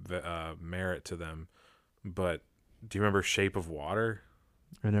merit to them. But do you remember Shape of Water?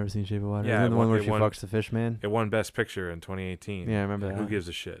 I've never seen Shape of Water. Yeah, Isn't it the it one won- where it she won- fucks the fish man? It won Best Picture in 2018. Yeah, I remember And that. who gives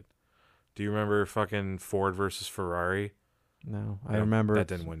a shit? Do you remember fucking Ford versus Ferrari? No, I don't- remember. that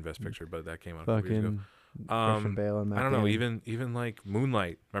didn't win Best Picture, but that came out a couple years ago. Fucking Christian Bale and Matt I don't know. Damon. Even like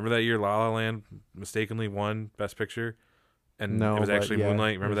Moonlight. Remember that year La La Land mistakenly won Best Picture, and no, it was but actually yeah,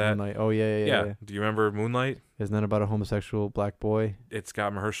 Moonlight. it Remember was that? Moonlight. Oh yeah. Yeah. Do you remember Moonlight? Isn't that about a homosexual black boy? It's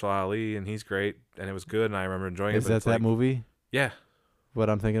got Mahershala Ali, and he's great, and it was good, and I remember enjoying Is it. But that it's that like, movie? Yeah, What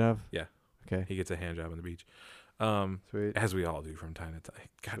I'm thinking of? Yeah. Okay. he gets a hand job on the beach, Sweet. as we all do from time to time.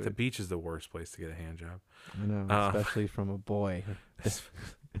 God, the Sweet. beach is the worst place to get a hand job. I know, especially from a boy.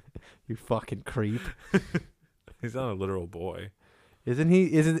 You fucking creep. He's not a literal boy. Isn't he?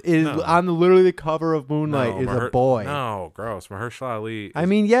 Is No. on the literally the cover of Moonlight is a boy? No, gross. Mahershala Ali. I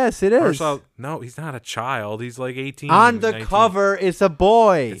mean, yes, it is. No, he's not a child. He's like 18. On the 19. cover, it's a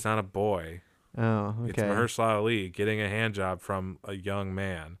boy. It's not a boy. Oh, It's okay. Mahershala Ali getting a hand job from a young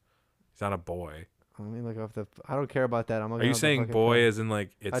man. He's not a boy. Let me look off the. I don't care about that. I'm looking. Are you up the saying fucking boy cover. as in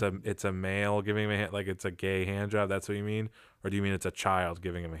like it's a male giving him a hand, like it's a gay hand job? That's what you mean, or do you mean it's a child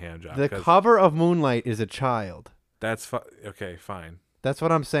giving him a hand job? The 'Cause cover of Moonlight is a child. that's okay, fine. That's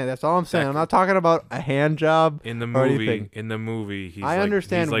what I'm saying. That's all I'm saying. That- I'm not talking about a hand job. In the Or movie, anything. he's I like,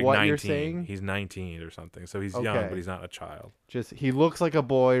 understand he's like what 19. you're saying. He's 19 or something, so he's young, Okay. but he's not a child. Just he looks like a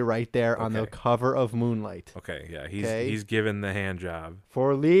boy right there on the Okay. cover of Moonlight. Okay, yeah, Okay. he's given the hand job.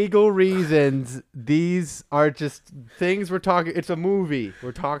 For legal reasons, these are just things we're talking. It's a movie.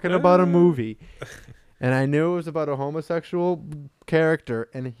 We're talking about a movie. And I knew it was about a homosexual character,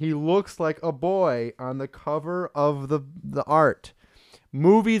 and he looks like a boy on the cover of the art.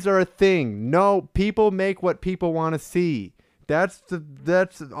 Movies are a thing. No, people make what people want to see. That's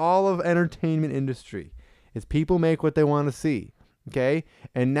all of entertainment industry. Is people make what they want to see. Okay?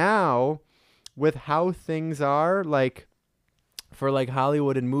 And now with how things are, like for like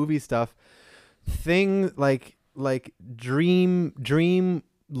Hollywood and movie stuff, things like dream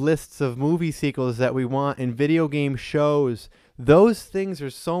lists of movie sequels that we want in video game shows, those things are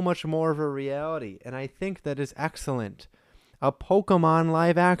so much more of a reality, and I think that is excellent. A Pokemon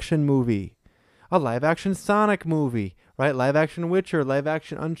live action movie, a live action Sonic movie, right? Live action Witcher, live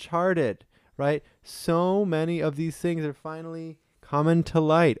action Uncharted, right? So many of these things are finally coming to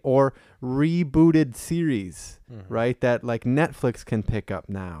light, or rebooted series, right? That like Netflix can pick up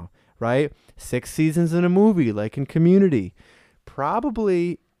now, right? 6 seasons in a movie, like in Community.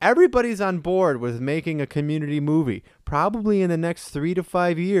 Probably everybody's on board with making a Community movie. Probably in the next 3 to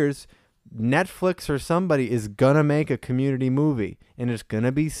 5 years, Netflix or somebody is gonna make a Community movie, and it's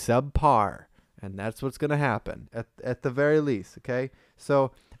gonna be subpar, and that's what's gonna happen at the very least. Okay,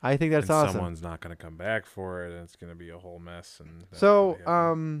 so I think that's and awesome. Someone's not going to come back for it, and it's going to be a whole mess. And that's So, gonna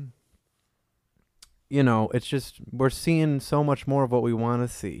happen. you know, it's just we're seeing so much more of what we want to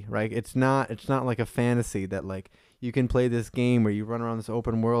see, right? It's not like a fantasy that like you can play this game where you run around this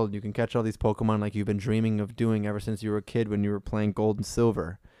open world and you can catch all these Pokemon like you've been dreaming of doing ever since you were a kid when you were playing Gold and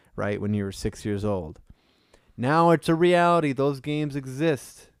Silver, right? When you were 6 years old. Now it's a reality. Those games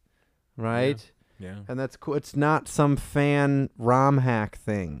exist, right? yeah. And that's cool. It's not some fan ROM hack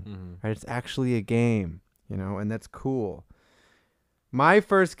thing. Mm-hmm. Right? It's actually a game, you know, and that's cool. My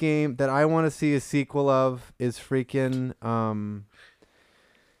first game that I want to see a sequel of is freaking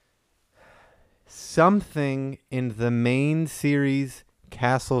something in the main series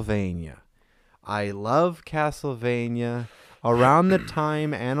Castlevania. I love Castlevania. Around the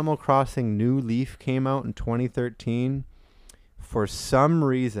time Animal Crossing New Leaf came out in 2013, for some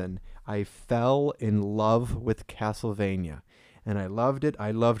reason, I fell in love with Castlevania, and I loved it.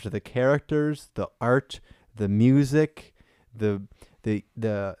 I loved the characters, the art, the music, the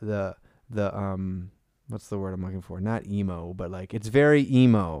what's the word I'm looking for? Not emo, but like it's very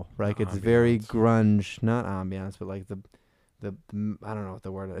emo, like it's very Ambiance. grunge, not ambiance, but like the I don't know what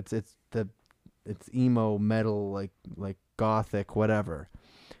the word. It's emo metal, like gothic, whatever.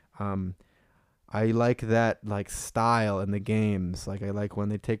 I like that like style in the games. Like I like when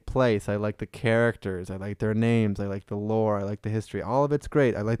they take place. I like the characters. I like their names. I like the lore. I like the history. All of it's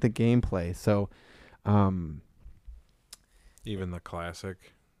great. I like the gameplay. So, Even the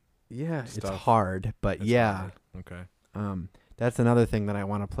classic yeah, it's stuff. hard, but It's yeah. hard. Okay. That's another thing that I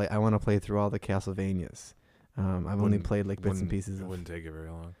want to play. I want to play through all the Castlevanias. I've only Wouldn't- played like bits and wouldn't- pieces It of wouldn't take it very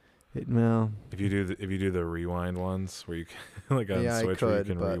long. it. Well, If you do the rewind ones where you can, like on Yeah, I Switch where you could,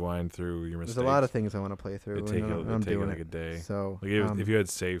 can but rewind through your mistakes. there's a lot of things I want to play through. It'd and take it, I'm it'd take it doing like it. a day. So, Like if you had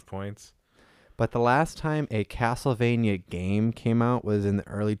save points. but the last time a Castlevania game came out was in the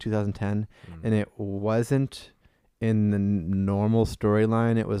early 2010, and it wasn't in the normal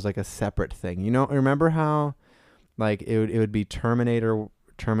storyline. It was like a separate thing. You know, remember how like it would be Terminator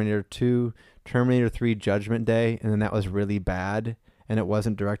 2, Terminator 3 Judgment Day, and then that was really bad, and it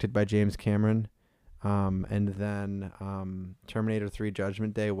wasn't directed by James Cameron. And then Terminator 3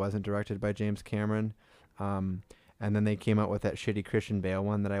 Judgment Day wasn't directed by James Cameron. And then they came out with that shitty Christian Bale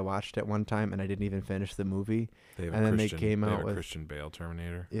one that I watched at one time, and I didn't even finish the movie. They have and a then Christian, they came out have with a Christian Bale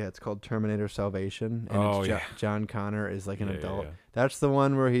Terminator. Yeah, it's called Terminator Salvation, and Oh, it's yeah. John Connor is like an Yeah, adult. yeah. That's the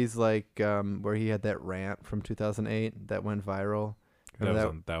one where he's like, where he had that rant from 2008 that went viral.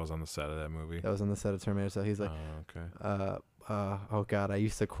 That was on the set of that movie. That was on the set of Terminator. So he's like, okay. oh God, I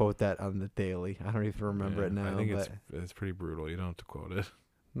used to quote that on the daily. I don't even remember it now. I think but it's pretty brutal. You don't have to quote it.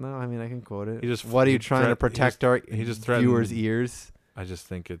 no, I mean I can quote it. He just- what are he you trying to threat- he protect just- our he just viewers' threatened- ears? I just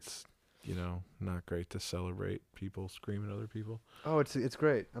think it's not great to celebrate people screaming at other people. Oh, it's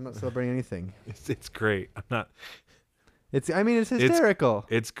great. I'm not celebrating anything. It's great. I'm not. It's hysterical.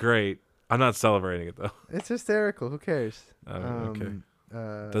 It's great. I'm not celebrating it though. It's hysterical. Who cares? Okay.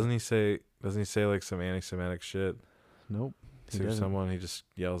 Doesn't he say like some anti-Semitic shit Nope. He to doesn't. someone? He just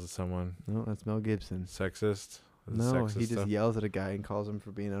yells at someone. No, that's Mel Gibson. Sexist. Is it No, sexist he just stuff? yells at a guy and calls him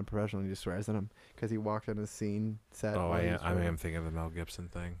for being unprofessional. He just swears at him because he walked on a scene set. Oh, while I he am. was I filming. am thinking of the Mel Gibson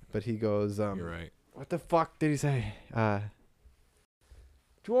thing. But he goes, You're right. what the fuck did he say? Do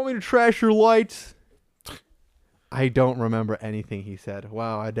you want me to trash your lights? I don't remember anything he said.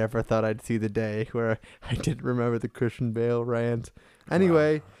 Wow, I never thought I'd see the day where I didn't remember the Christian Bale rant.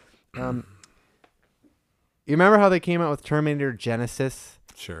 Anyway, you remember how they came out with Terminator Genesis?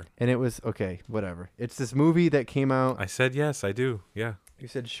 Sure. And it was, okay, whatever. It's this movie that came out. I said yes. I do. Yeah. You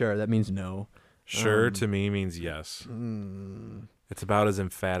said sure. That means no. Sure to me means yes. Mm. It's about as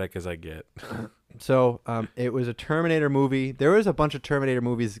emphatic as I get. So it was a Terminator movie. There was a bunch of Terminator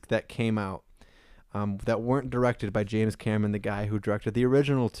movies that came out that weren't directed by James Cameron, the guy who directed the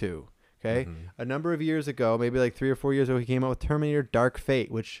original two. Okay, Mhm. a number of years ago, maybe like 3 or 4 years ago, he came out with Terminator Dark Fate,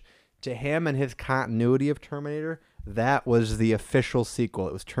 which to him and his continuity of Terminator, that was the official sequel.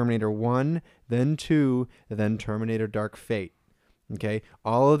 It was Terminator 1, then 2, then Terminator Dark Fate. Okay,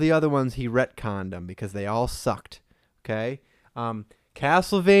 all of the other ones he retconned them because they all sucked. Okay,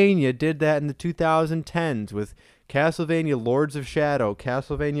 Castlevania did that in the 2010s with Castlevania Lords of Shadow,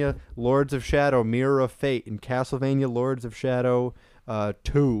 Castlevania Lords of Shadow Mirror of Fate, and Castlevania Lords of Shadow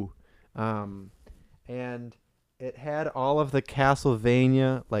 2. And it had all of the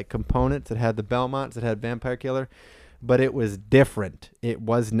Castlevania like components. It had the Belmonts, it had Vampire Killer, but it was different. It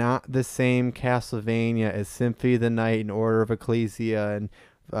was not the same Castlevania as Symphony of the Night and Order of Ecclesia and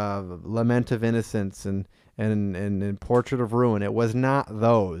Lament of Innocence and Portrait of Ruin. It was not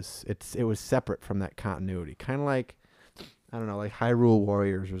those. It was separate from that continuity. Kind of like, I don't know, like Hyrule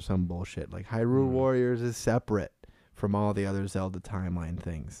Warriors or some bullshit. Like Hyrule Warriors is separate from all the other Zelda timeline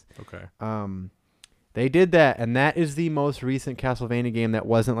things. Okay. They did that, and that is the most recent Castlevania game that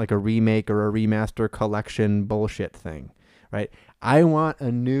wasn't like a remake or a remaster collection bullshit thing, right? I want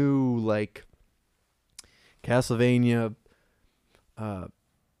a new like Castlevania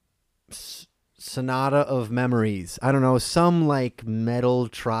Sonata of Memories. I don't know, some like metal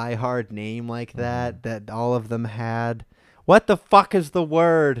try-hard name like that all of them had. What the fuck is the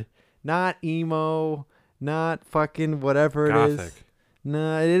word? Not emo, not fucking whatever it is. Gothic.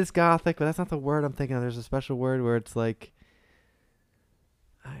 No, it is gothic, but that's not the word I'm thinking of. There's a special word where it's like,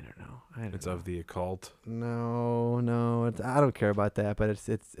 I don't know. It's of the occult. No. I don't care about that, but it's.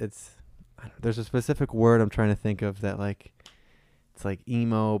 I don't, there's a specific word I'm trying to think of that like, it's like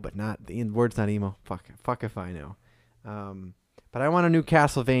emo, but not the word's not emo. Fuck if I know. But I want a new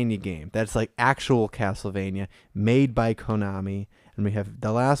Castlevania game that's like actual Castlevania made by Konami. And we have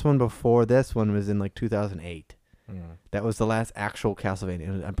the last one before this one was in like 2008. That was the last actual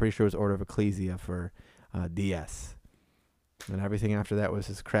Castlevania. I'm pretty sure it was Order of Ecclesia for DS. And everything after that was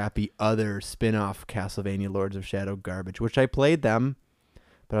this crappy other spin-off Castlevania Lords of Shadow garbage, which I played them.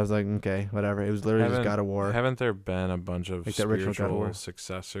 But I was like, okay, whatever. It was literally just God of War. Haven't there been a bunch of Like the original God of War. spiritual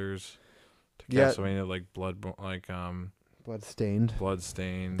successors to Yeah. Castlevania, like Bloodstained.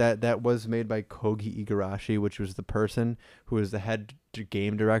 Bloodstained? That was made by Koji Igarashi, which was the person who was the head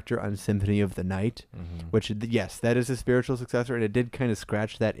game director on Symphony of the Night. Mm-hmm. Which, yes, that is a spiritual successor, and it did kind of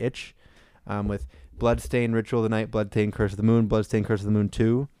scratch that itch with Bloodstained Ritual of the Night, Bloodstained Curse of the Moon, Bloodstained Curse of the Moon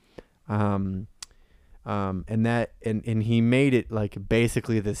 2. And he made it like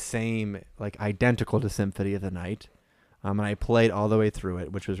basically the same, like identical to Symphony of the Night. And I played all the way through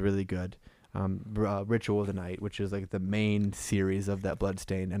it, which was really good. Ritual of the Night, which is like the main series of that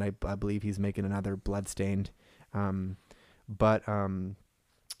Bloodstained, and I believe he's making another Bloodstained. But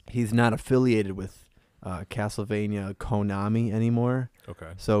he's not affiliated with Castlevania Konami anymore.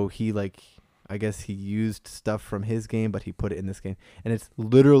 Okay. So he I guess he used stuff from his game, but he put it in this game, and it's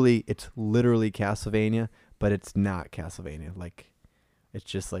literally Castlevania, but it's not Castlevania. Like, it's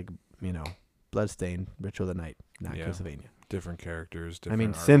just like, Bloodstained, Ritual of the Night, not Castlevania. Different characters.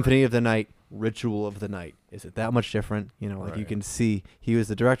 Different artwork. Symphony of the Night, Ritual of the Night. Is it that much different? Right. You can see he was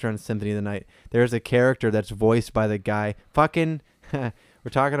the director on Symphony of the Night. There's a character that's voiced by the guy. Fucking, we're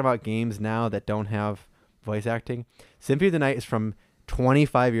talking about games now that don't have voice acting. Symphony of the Night is from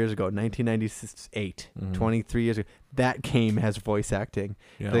 25 years ago, 1998, 23 years ago. That game has voice acting.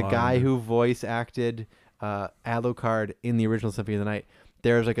 Yeah, the guy who voice acted Alucard in the original Symphony of the Night,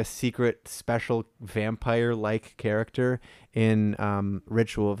 there's like a secret special vampire-like character in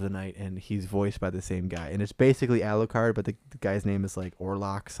Ritual of the Night, and he's voiced by the same guy. And it's basically Alucard, but the guy's name is like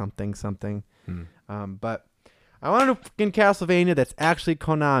Orlok something. But I want a fucking Castlevania that's actually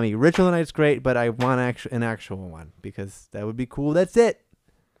Konami. Ritual of the Night's great, but I want an actual one because that would be cool. That's it.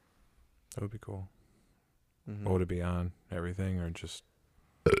 That would be cool. Mm-hmm. What would it be on? Everything or just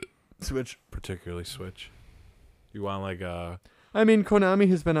Switch? Particularly Switch. You want like a... Konami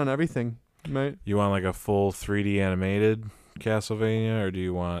has been on everything, right? You want like a full 3D animated Castlevania, or do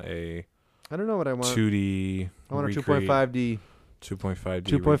you want a... I don't know what I want. 2D... I want a 2.5D. 2.5D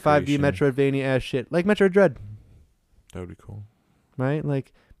 2.5D Metroidvania ass shit. Like Metroid Dread. That would be cool. Right?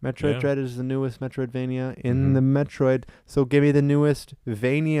 Like, Metroid Dread is the newest Metroidvania in the Metroid. So give me the newest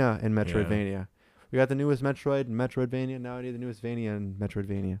Vania in Metroidvania. Yeah. We got the newest Metroid in Metroidvania. Now I need the newest Vania in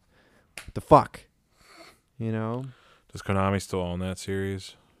Metroidvania. What the fuck? Does Konami still own that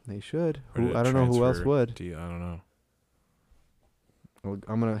series? They should. I don't know who else would. I don't know.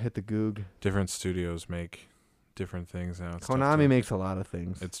 I'm going to hit the Goog. Different studios make different things now. Konami makes a lot of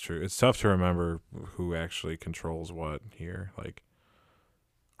things. It's true. It's tough to remember who actually controls what here. Like,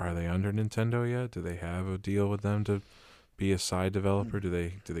 are they under Nintendo yet? Do they have a deal with them to be a side developer? Do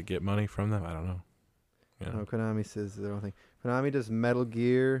they get money from them? I don't know. No, Konami says their own thing. Konami does Metal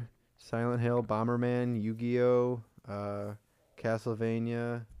Gear, Silent Hill, Bomberman, Yu-Gi-Oh!,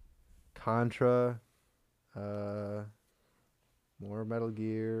 Castlevania, Contra, more Metal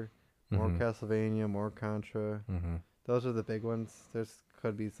Gear, more Castlevania, more Contra. Those are the big ones. There's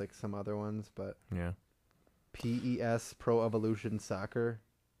could be like some other ones, but yeah. PES, Pro Evolution Soccer.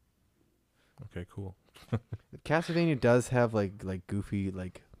 Okay, cool. Castlevania does have like goofy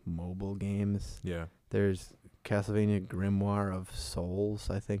like mobile games. Yeah. There's Castlevania Grimoire of Souls,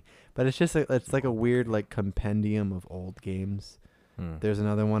 I think, but it's just it's like a weird like compendium of old games. There's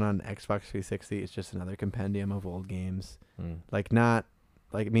another one on Xbox 360. It's just another compendium of old games. Like not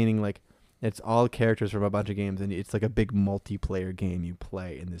like meaning like it's all characters from a bunch of games, and it's like a big multiplayer game you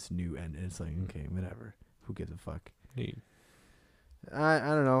play in this new end. And it's like, okay, whatever. Who gives a fuck? Neat. I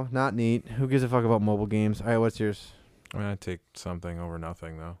don't know. Not neat. Who gives a fuck about mobile games? All right, what's yours? I'd take something over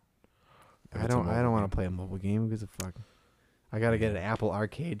nothing though. I don't want to play a mobile game. Who gives a fuck? I gotta get an Apple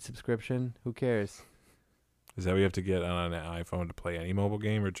Arcade subscription. Who cares? Is that what you have to get on an iPhone to play any mobile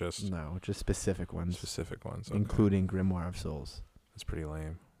game, or just just specific ones? Specific ones, okay. Including Grimoire of Souls. That's pretty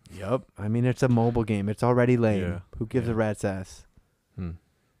lame. Yup. It's a mobile game. It's already lame. Yeah. Who gives a rat's ass?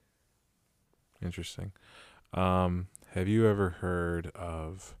 Interesting. Have you ever heard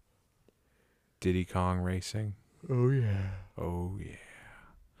of Diddy Kong Racing? Oh yeah. Oh yeah.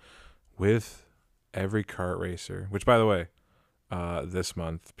 With every kart racer, which by the way, this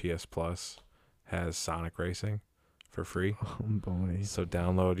month PS Plus has Sonic Racing for free. Oh boy. So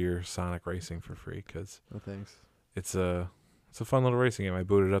download your Sonic Racing for free because thanks. It's a fun little racing game. I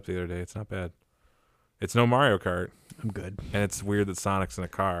booted it up the other day. It's not bad. It's no Mario Kart, I'm good. and it's weird that Sonic's in a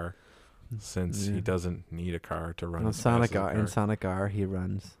car, since Yeah. he doesn't need a car to run. Well, as fast as Sonic a R, car. in Sonic R, he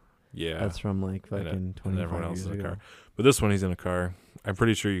runs. Yeah, That's from like And, fucking and 25 everyone else years is in a ago. car. But this one, he's in a car. I'm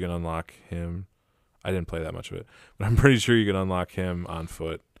pretty sure you can unlock him. I didn't play that much of it, but I'm pretty sure you can unlock him on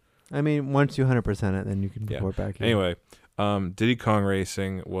foot. I mean, once you 100% it, then you can Yeah. report back here. Anyway, Diddy Kong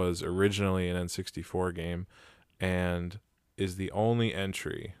Racing was originally an N64 game, and is the only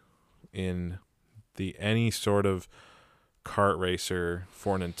entry in the any sort of kart racer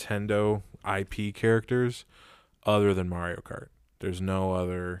for Nintendo IP characters other than Mario Kart. There's no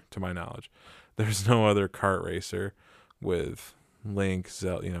other, to my knowledge, there's no other kart racer with Link,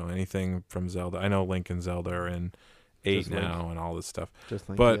 Zelda, anything from Zelda. I know Link and Zelda are in 8 Just Link. now and all this stuff. Just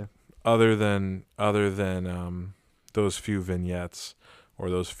like But yeah. other than those few vignettes or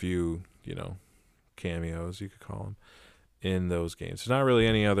those few cameos, you could call them, in those games, there's not really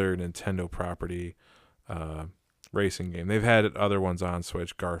any other Nintendo property racing game. They've had other ones on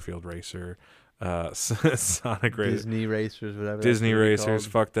Switch, Garfield Racer, Sonic Racer, Disney Racers, whatever. that's Disney what they're Racers.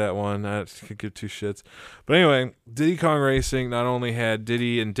 called. Fuck that one. I could give two shits. But anyway, Diddy Kong Racing not only had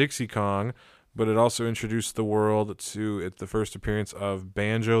Diddy and Dixie Kong, but it also introduced the world to the first appearance of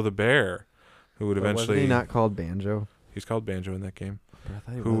Banjo the Bear, who would But eventually. wasn't he not called Banjo? He's called Banjo in that game. But I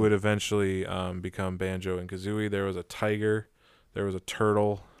thought he Who was. would eventually become Banjo and Kazooie. There was a tiger. There was a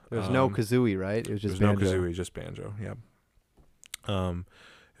turtle. There was no um, Kazooie, right? It was There just was Banjo. no Kazooie, just Banjo. Yep.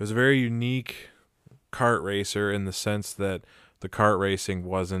 It was a very unique kart racer in the sense that the kart racing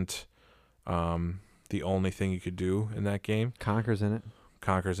wasn't the only thing you could do in that game. Conker's in it.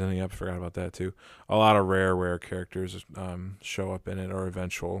 Conker's in it. Yep, forgot about that too. A lot of rare characters show up in it, or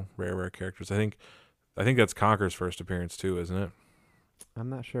eventual rare characters. I think that's Conker's first appearance too, isn't it? I'm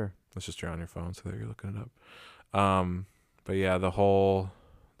not sure. It's just you're on your phone, so there you're looking it up. But yeah, the whole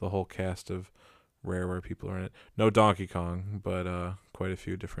cast of rare people are in it. No Donkey Kong, but quite a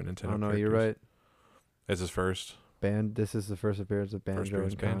few different Nintendo. Oh no, characters. you're right. It's his first, This is the first appearance of Banjo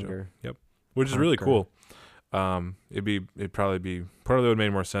appearance and Banjo. Conker. which is really Conker. cool. It'd probably would have made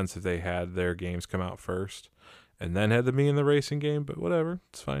more sense if they had their games come out first, and then had to be in the racing game. But whatever,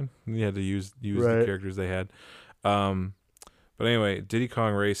 it's fine. You had to use the Right. characters they had. But anyway, Diddy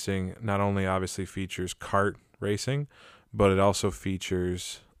Kong Racing not only obviously features kart racing, but it also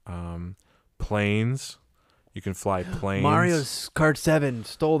features planes. You can fly planes. Mario's Kart 7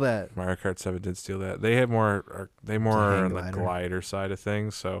 stole that. Mario Kart 7 did steal that. They had more hang are on the glider. glider side of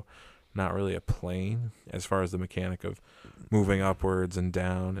things, so not really a plane as far as the mechanic of moving upwards and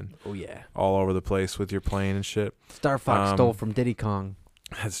down and Oh yeah. all over the place with your plane and shit. Star Fox Um, stole from Diddy Kong.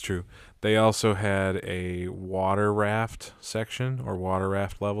 That's true. They also had a water raft section or water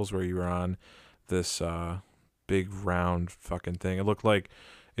raft levels where you were on this big round fucking thing. It looked like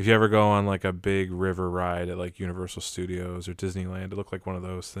if you ever go on like a big river ride at like Universal Studios or Disneyland, it looked like one of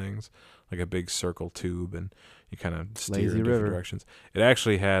those things, like a big circle tube, and you kind of steer Lazy in different river. directions. It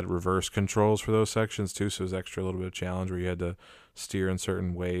actually had reverse controls for those sections too, so it was extra a little bit of challenge where you had to steer in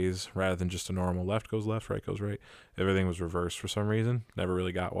certain ways rather than just a normal left goes left, right goes right. Everything was reversed for some reason. Never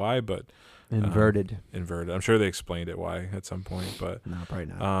really got why, but Inverted. inverted. I'm sure they explained it why at some point, but No, probably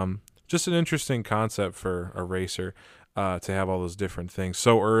not. just an interesting concept for a racer to have all those different things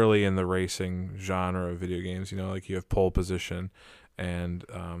so early in the racing genre of video games. Like you have pole position and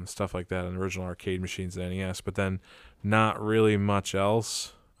stuff like that on original arcade machines and NES, but then not really much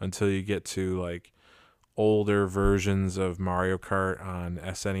else until you get to like older versions of Mario Kart on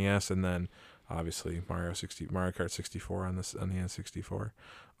SNES, and then obviously Mario Kart 64 on the N64,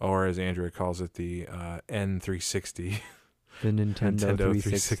 or as Andrea calls it, the N360. The Nintendo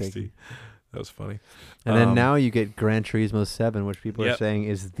 360. That was funny. And then now you get Gran Turismo 7, which people are Yep. saying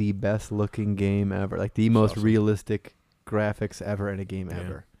is the best looking game ever. Like the most awesome. realistic graphics ever in a game Yeah.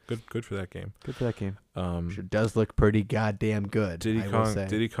 ever. Good for that game. Good for that game. Um, Sure does look pretty goddamn good. Diddy I will Kong say.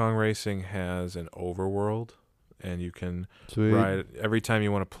 Diddy Kong Racing has an overworld, and you can Sweet. ride every time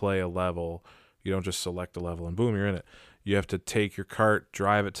you want to play a level. You don't just select a level and boom, you're in it. You have to take your cart,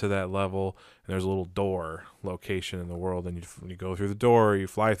 drive it to that level, and there's a little door location in the world, and you go through the door, you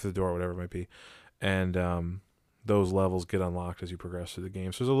fly through the door, whatever it might be, and those levels get unlocked as you progress through the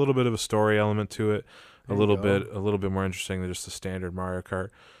game. So there's a little bit of a story element to it, a There you little go. bit more interesting than just the standard Mario Kart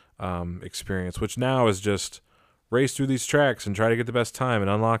experience, which now is just race through these tracks and try to get the best time and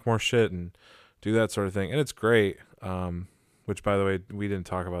unlock more shit and do that sort of thing, and it's great. Which, by the way, we didn't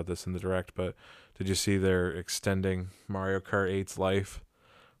talk about this in the direct, but did you see they're extending Mario Kart 8's life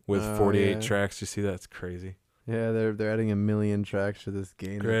with Oh, 48 yeah. tracks? You see that? It's crazy. Yeah, they're adding 1,000,000 tracks to this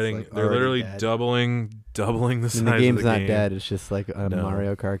game. They're That's adding, like they're already literally dead. doubling the I mean, size the of game's the not game. dead. It's just like a No.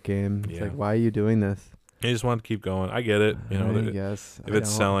 Mario Kart game. It's Yeah. like, why are you doing this? They just want to keep going. I get it. You know, I guess. if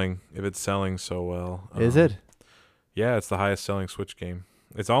it's selling so well. Is it? Yeah, it's the highest selling Switch game.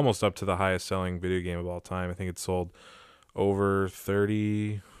 It's almost up to the highest selling video game of all time. I think it's sold over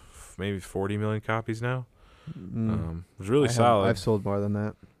 30, maybe 40 million copies now. It's really solid. I've sold more than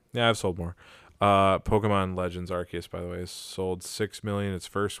that. Yeah, I've sold more. Pokemon Legends Arceus, by the way, has sold 6 million its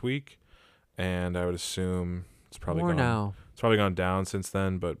first week, and I would assume it's probably More gone. now. It's probably gone down since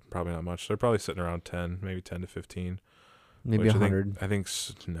then, but probably not much. They're probably sitting around 10, maybe 10 to 15. Maybe which 100. I think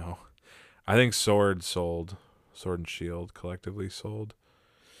no. I think Sword and Shield collectively sold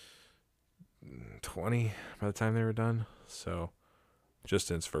 20 by the time they were done. So just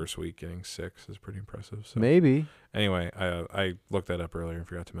in its first week, getting 6 is pretty impressive. So Maybe. anyway, I looked that up earlier and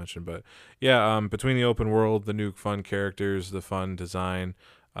forgot to mention, but yeah, between the open world, the new fun characters, the fun design,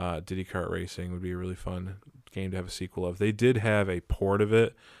 Diddy Kart Racing would be a really fun game to have a sequel of. They did have a port of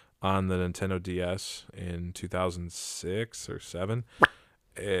it on the Nintendo DS in 2006 or 7.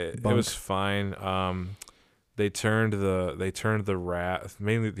 It was fine. They turned the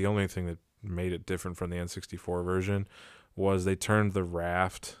mainly the only thing that made it different from the N64 version was they turned the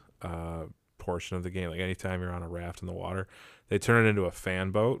raft portion of the game, like anytime you're on a raft in the water, they turn it into a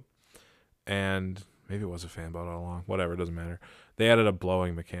fan boat, and maybe it was a fan boat all along. Whatever, it doesn't matter. They added a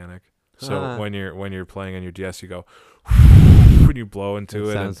blowing mechanic, so when you're playing on your DS, you go when you blow into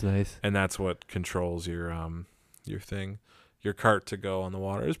it. Sounds nice. And that's what controls your cart to go on the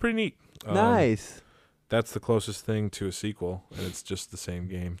water. It's pretty neat. Nice. That's the closest thing to a sequel, and it's just the same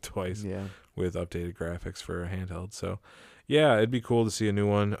game twice Yeah. with updated graphics for a handheld. So, yeah, it'd be cool to see a new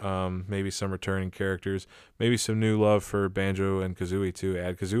one. Maybe some returning characters. Maybe some new love for Banjo and Kazooie too.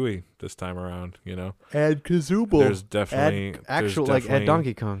 Add Kazooie this time around. You know, Add Kazooble. there's definitely add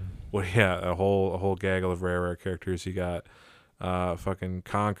Donkey Kong. Well, yeah, a whole gaggle of rare characters. You got fucking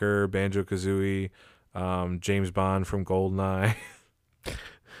Conker, Banjo Kazooie, James Bond from GoldenEye.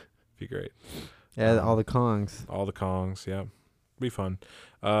 Be great. Yeah, all the Kongs. All the Kongs, yeah. Be fun.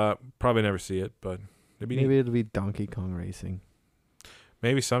 Probably never see it, but it'd be Maybe neat. it'll be Donkey Kong Racing.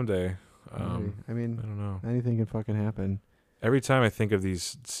 Maybe someday. Maybe. I mean, I don't know. anything can fucking happen. Every time I think of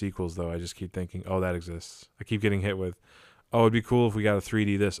these sequels, though, I just keep thinking, oh, that exists. I keep getting hit with, oh, it'd be cool if we got a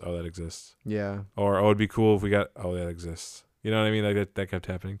 3D this. Oh, that exists. Yeah. Or, oh, it'd be cool if we got, oh, that exists. You know what I mean? Like that kept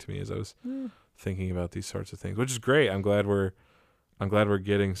happening to me as I was thinking about these sorts of things, which is great. I'm glad we're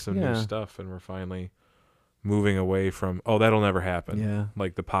getting some new stuff, and we're finally moving away from, oh, that'll never happen. Yeah.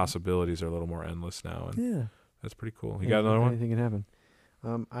 Like the possibilities are a little more endless now, and that's pretty cool. You got Anything- another one? Anything can happen.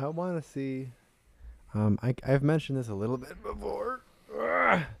 I want to see. I've mentioned this a little bit before.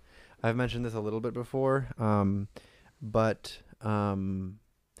 I've mentioned this a little bit before. But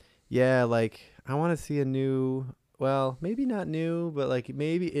yeah, like I want to see a new. Well, maybe not new, but like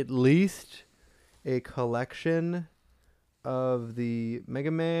maybe at least a collection of the Mega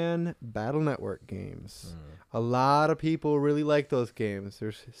Man Battle Network games. A lot of people really like those games.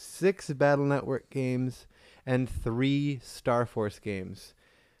 There's 6 Battle Network games and 3 Star Force games.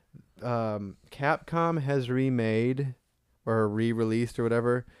 Capcom has remade or re-released or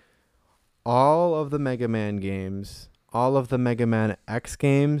whatever all of the Mega Man games, all of the Mega Man X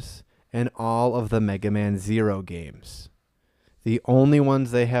games, and all of the Mega Man Zero games. The only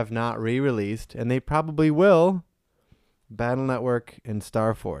ones they have not re-released, and they probably will, Battle Network and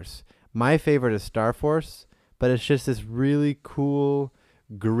Star Force. My favorite is Star Force, but it's just this really cool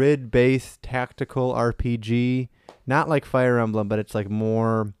grid-based tactical RPG. Not like Fire Emblem, but it's like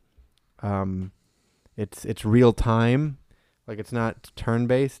more it's real time. Like it's not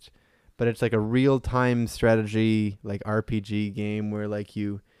turn-based, but it's like a real-time strategy like RPG game where like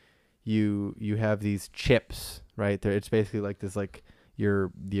you have these chips, right? It's basically like this like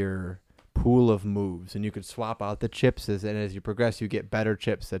your pool of moves, and you could swap out the chips and as you progress you get better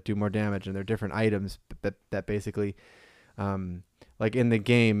chips that do more damage, and they're different items that basically like in the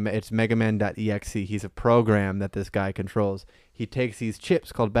game it's megaman.exe. He's a program that this guy controls. He takes these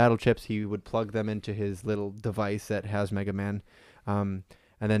chips called battle chips, he would plug them into his little device that has Mega Man, and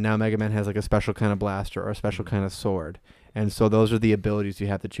then now Mega Man has like a special kind of blaster or a special kind of sword, and so those are the abilities you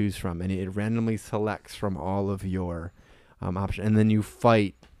have to choose from, and it randomly selects from all of your options, and then you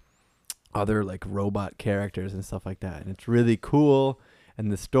fight other like robot characters and stuff like that, and it's really cool,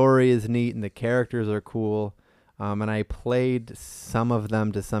 and the story is neat, and the characters are cool, and I played some of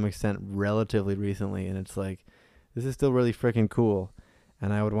them to some extent relatively recently, and it's like, this is still really freaking cool,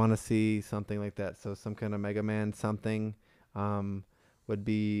 and I would want to see something like that. So some kind of Mega Man something would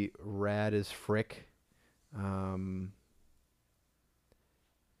be rad as frick.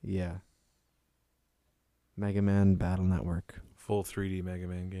 Yeah. Mega Man Battle Network. Full 3D Mega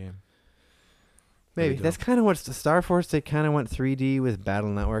Man game. Maybe That'd be that's dope. kind of what's the Star Force. They kind of went 3D with Battle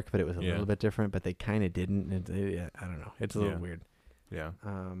Network, but it was a Yeah. little bit different. But they kind of didn't. Yeah, I don't know. It's a little Yeah. weird. Yeah.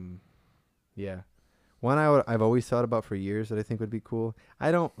 Yeah. One I've always thought about for years that I think would be cool.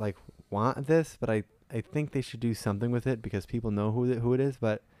 I don't like want this, but I think they should do something with it because people know who it is.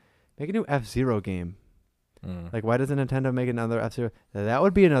 But make a new F-Zero game. Mm. Like, why doesn't Nintendo make another F-Zero? That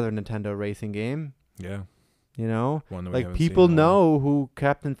would be another Nintendo racing game. Yeah. You know, One that we like haven't people seen in a while. know who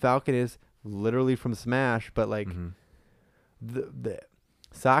Captain Falcon is literally from Smash, but like Mhm. the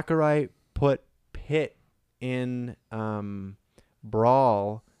Sakurai put Pit in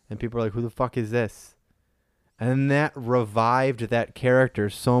Brawl, and people are like, "Who the fuck is this?" And that revived that character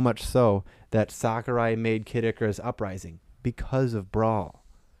so much so that Sakurai made Kid Icarus Uprising because of Brawl.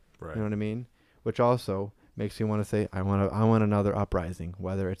 Right. You know what I mean? Which also makes me want to say, I want another Uprising.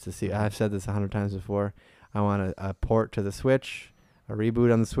 Whether it's I've said this 100 times before. I want a port to the Switch, a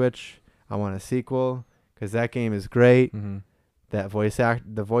reboot on the Switch. I want a sequel because that game is great. Mm-hmm. The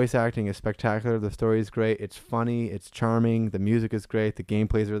voice acting is spectacular. The story is great. It's funny. It's charming. The music is great. The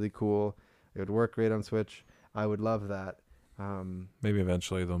gameplay is really cool. It would work great on Switch. I would love that. Maybe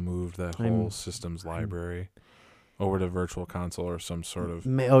eventually they'll move that whole systems library over to Virtual Console or some sort of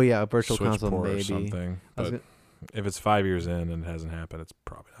a Virtual Switch Console port maybe. or something. But if it's 5 years in and it hasn't happened, it's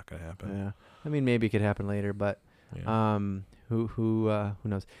probably not going to happen. Yeah, I mean maybe it could happen later, but Yeah. who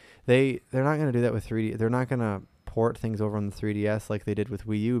knows? They're not going to do that with 3D. They're not going to port things over on the 3DS like they did with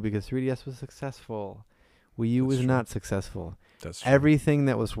Wii U because 3DS was successful. Wii U was not successful. That's true. Everything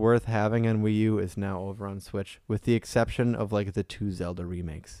that was worth having on Wii U is now over on Switch, with the exception of like the 2 Zelda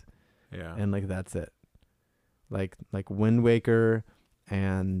remakes. Yeah. And like that's it. Like Wind Waker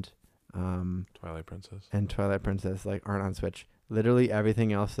and Twilight Princess like aren't on Switch. Literally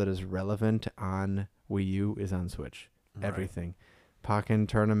everything else that is relevant on Wii U is on Switch. Right. Everything. Pokken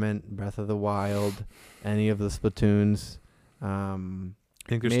Tournament, Breath of the Wild, any of the Splatoons.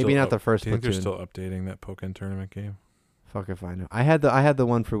 Maybe not the first Do you think they're Splatoon. still updating that Pokken tournament game? Fuck if I know. I had the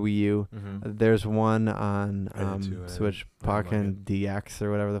one for Wii U. Mm-hmm. There's one on I did too. Switch, I didn't like Pokken DX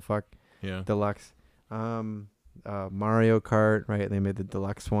or whatever the fuck, Yeah. Deluxe. Mario Kart, right? They made the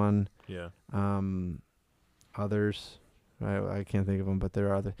deluxe one. Yeah. Others, I can't think of them, but there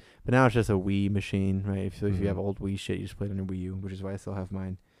are others. But now it's just a Wii machine, right? If you have Mhm. old Wii shit, you just play it on your Wii U, which is why I still have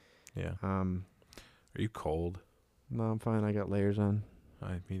mine. Yeah. Are you cold? No, I'm fine. I got layers on.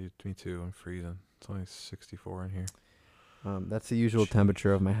 Me too. I'm freezing. It's only 64 in here. That's the usual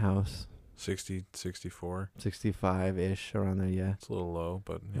temperature of my house. 60, 64. 65-ish, around there, yeah. It's a little low,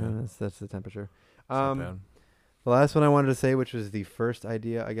 but Yeah, yeah. that's the temperature. It's not bad. The last one I wanted to say, which was the first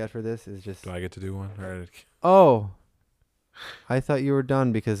idea I got for this, is just... Do I get to do one? All right. Oh! I thought you were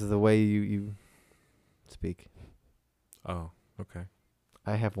done because of the way you speak. Oh, okay.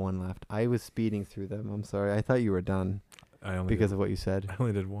 I have one left. I was speeding through them. I'm sorry. I thought you were done because of what you said. I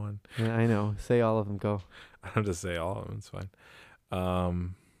only did one. Yeah, I know. Say all of them. Go. I don't just say all of them. It's fine.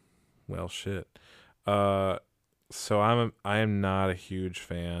 Well, shit. So I am not a huge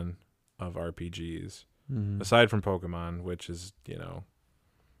fan of RPGs. Mm-hmm. Aside from Pokemon, which is,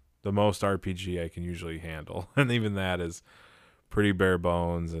 the most RPG I can usually handle. And even that is pretty bare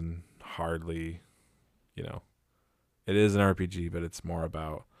bones and hardly, it is an RPG, but it's more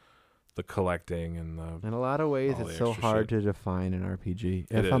about the collecting and the, In a lot of ways, all the it's so extra hard shit. to define an RPG.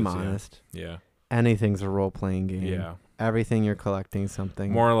 It If I'm is, yeah. honest, yeah. anything's a role-playing game. Yeah. Everything you're collecting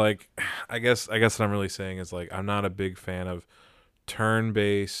something. More like, I guess what I'm really saying is like, I'm not a big fan of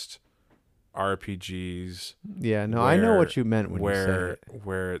turn-based RPGs. Yeah, no, I know what you meant when you said it.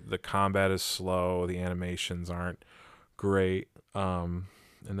 Where the combat is slow, the animations aren't great, and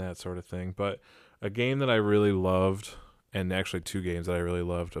that sort of thing. But a game that I really loved, and actually 2 games that I really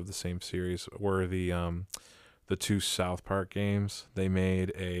loved of the same series, were the 2 South Park games. They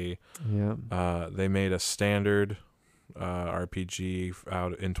made a standard RPG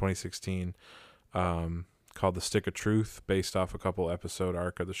out in 2016 called The Stick of Truth, based off a couple episode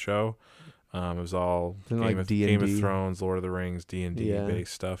arc of the show. It was all Game of Thrones, Lord of the Rings, D&D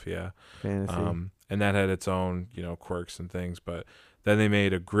based stuff, yeah. Fantasy. And that had its own, quirks and things. But then they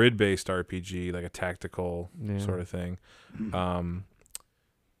made a grid-based RPG, like a tactical sort of thing. And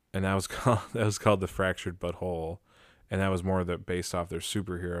that was called The Fractured But Whole, and that was more based off their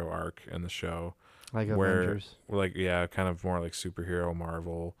superhero arc in the show. Like Avengers. Kind of more like superhero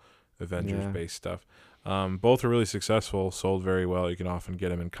Marvel Avengers based stuff. Both are really successful, sold very well. You can often get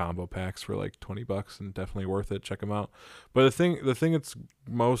them in combo packs for like $20 and definitely worth it. Check them out. But the thing that's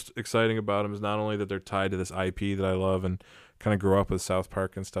most exciting about them is not only that they're tied to this IP that I love and kind of grew up with South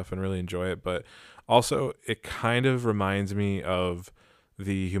Park and stuff and really enjoy it, but also it kind of reminds me of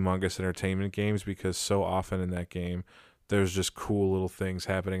the Humongous Entertainment games, because so often in that game there's just cool little things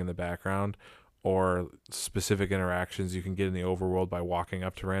happening in the background or specific interactions you can get in the overworld by walking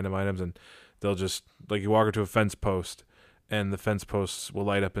up to random items, and they'll just, like, you walk up to a fence post and the fence posts will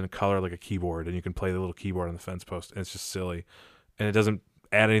light up in color like a keyboard, and you can play the little keyboard on the fence post, and it's just silly and it doesn't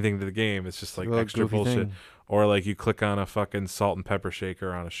add anything to the game. It's just like extra bullshit thing. Or like you click on a fucking salt and pepper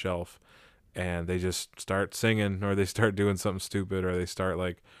shaker on a shelf and they just start singing, or they start doing something stupid, or they start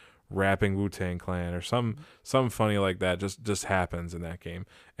like rapping Wu-Tang Clan or something funny like that just happens in that game.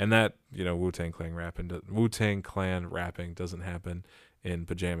 And that, Wu-Tang Clan rapping doesn't happen in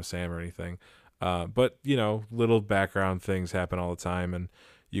Pajama Sam or anything. But little background things happen all the time, and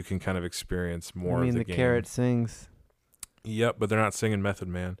you can kind of experience more of the game. Carrot sings. Yep, but they're not singing Method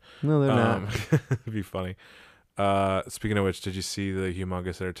Man. No, they're not. It'd be funny. Speaking of which, did you see the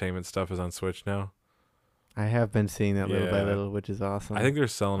Humongous Entertainment stuff is on Switch now? I have been seeing that little by Yeah. little, which is awesome. I think they're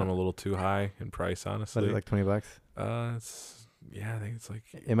selling them a little too high in price, honestly. What is it, like $20? I think it's like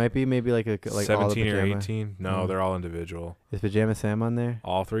It might be maybe like all the 17 or pajama. 18. No, they're all individual. Is Pajama Sam on there?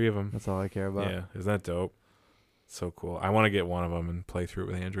 All three of them. That's all I care about. Yeah, isn't that dope? So cool. I want to get one of them and play through it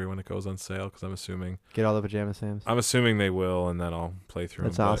with Andrew when it goes on sale, because I'm assuming Get all the Pajama Sams. they will, and then I'll play through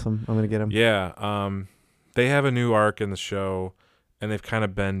That's them. awesome. I'm gonna get them. Yeah. They have a new arc in the show, and they've kind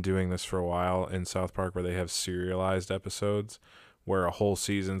of been doing this for a while in South Park, where they have serialized episodes where a whole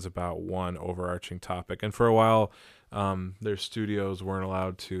season's about one overarching topic. And for a while, their studios weren't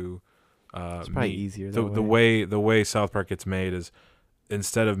allowed to. It's probably easier. The way South Park gets made is,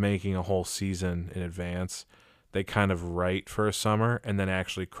 instead of making a whole season in advance, they kind of write for a summer and then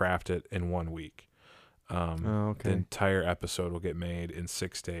actually craft it in 1 week. The entire episode will get made in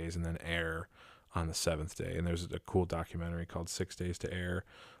 6 days and then air on the 7th day. And there's a cool documentary called 6 Days to Air,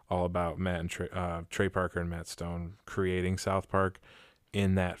 all about Matt and Trey Parker and Matt Stone creating South Park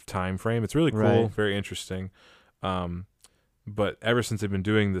in that time frame. It's really cool, Right. very interesting. But ever since they've been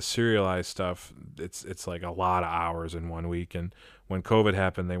doing the serialized stuff, it's like a lot of hours in 1 week. And when COVID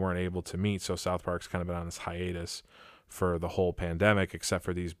happened, they weren't able to meet, so South Park's kind of been on this hiatus for the whole pandemic, except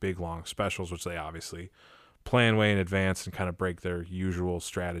for these big long specials, which they obviously plan way in advance and kind of break their usual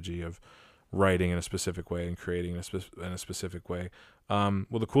strategy of writing in a specific way and creating in a specific way. Well,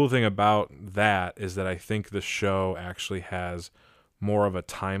 the cool thing about that is that I think the show actually has more of a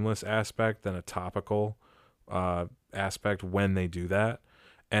timeless aspect than a topical aspect when they do that.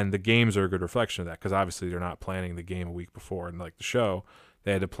 And the games are a good reflection of that, because obviously they're not planning the game a week before. And like the show,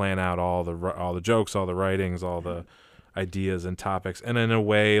 they had to plan out all the jokes, all the writings, all the ideas and topics. And in a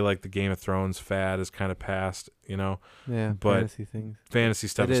way, like the Game of Thrones fad is kind of past, Yeah, but fantasy things. fantasy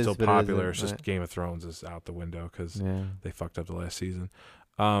stuff It is is, still but it popular. isn't, It's just right. Game of Thrones is out the window because Yeah. they fucked up the last season.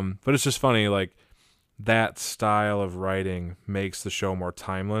 But it's just funny, like that style of writing makes the show more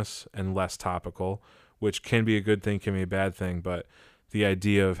timeless and less topical, which can be a good thing, can be a bad thing. But the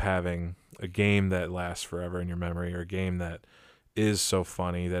idea of having a game that lasts forever in your memory, or a game that is so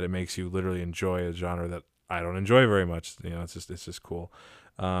funny that it makes you literally enjoy a genre that I don't enjoy very much, it's just cool.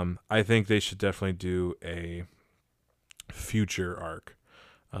 I think they should definitely do a future arc.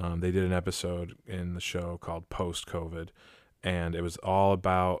 They did an episode in the show called Post-COVID, and it was all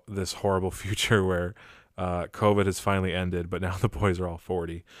about this horrible future where COVID has finally ended, but now the boys are all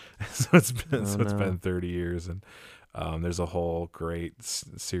 40. So it's been 30 years, and there's a whole great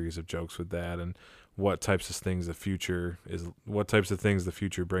series of jokes with that, and what types of things the future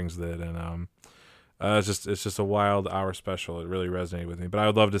brings with it. And it's just a wild hour special. It really resonated with me. But I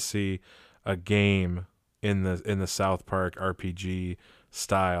would love to see a game in the South Park RPG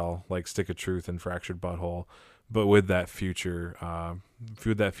style, like Stick of Truth and Fractured Butthole, but with that future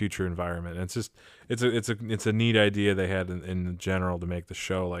environment. And it's a neat idea they had in general to make the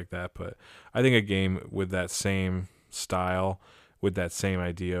show like that. But I think a game with that same style, with that same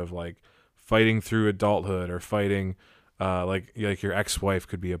idea of like fighting through adulthood, or fighting like your ex-wife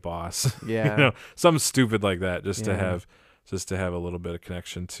could be a boss. Yeah. Something stupid like that, just to Yeah. have a little bit of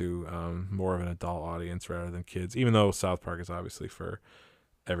connection to more of an adult audience rather than kids, even though South Park is obviously for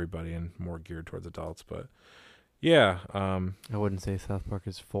everybody and more geared towards adults. But yeah, I wouldn't say South Park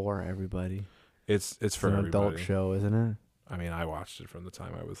is for everybody. it's for It's an everybody. adult show, isn't it? I mean, I watched it from the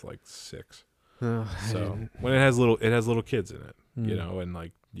time I was like 6. Oh, So when it has little kids in it, Hmm. and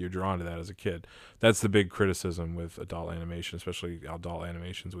like you're drawn to that as a kid. That's the big criticism with adult animation, especially adult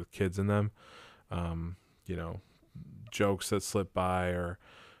animations with kids in them. you know, jokes that slip by or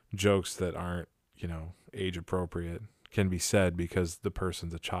jokes that aren't, age appropriate can be said because the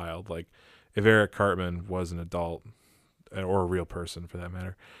person's a child. Like if Eric Cartman was an adult or a real person for that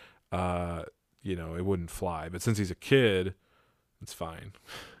matter, it wouldn't fly. But since he's a kid, it's fine.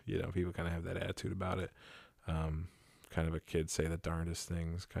 People kind of have that attitude about it. Kind of a kid say the darndest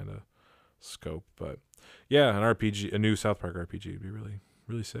things kind of scope. But yeah, a new South Park RPG would be really,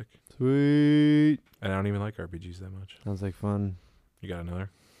 really sick. Sweet. And I don't even like RPGs that much. Sounds like fun. You got another?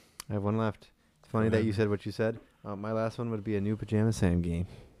 I have one left. It's funny that you said what you said. My last one would be a new Pajama Sam game.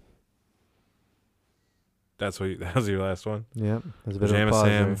 That was your last one? Yep. There's a bit Pajama of a pause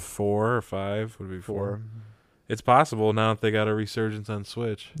Sam there. 4 or 5 would be 4. 4. It's possible now that they got a resurgence on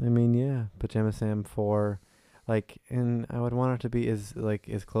Switch. I mean, yeah, Pajama Sam 4, and I would want it to be as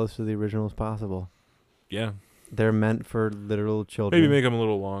close to the original as possible. Yeah. They're meant for literal children. Maybe make them a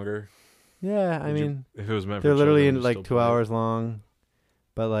little longer. Yeah, I mean, if it was meant they're for literally children, in 2 hours long,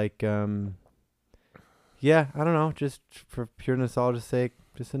 but yeah, I don't know, just for pure nostalgia's sake,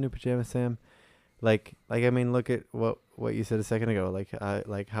 just a new Pajama Sam. I mean, look at what you said a second ago,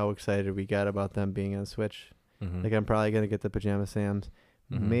 how excited we got about them being on Switch. Mm-hmm. I'm probably gonna get the Pajama Sams.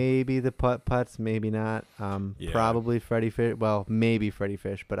 Mm-hmm. Maybe the Putts, maybe not. Yeah. Probably Freddy Fish. Well, maybe Freddy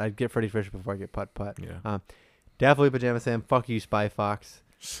Fish, but I'd get Freddy Fish before I get Putt. Yeah. Definitely Pajama Sam. Fuck you, Spy Fox.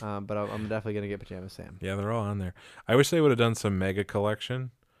 But I'm definitely gonna get Pajama Sam. Yeah, they're all on there. I wish they would have done some mega collection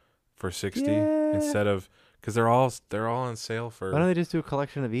for 60 instead of, because they're all on sale for. Why don't they just do a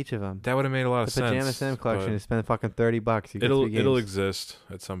collection of each of them? That would have made a lot of sense. The Pajama Sam collection. You spend fucking $30. It'll exist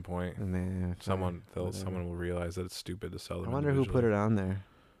at some point. Nah, Someone will realize that it's stupid to sell them. I wonder who put it on there.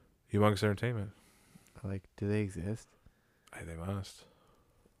 Humongous Entertainment. Do they exist? They must.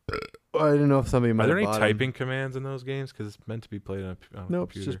 I don't know if somebody might. Are there have any bought typing commands in those games? Because it's meant to be played on a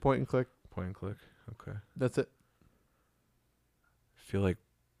nope, computer. it's just point and click. Point and click. Okay. That's it. I feel like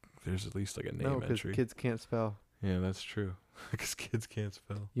there's at least like a name No, because entry. kids can't spell. Yeah, that's true. Because kids can't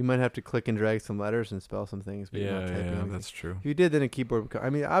spell. You might have to click and drag some letters and spell some things. But you're not typing anything. That's true. If you did, then a keyboard. I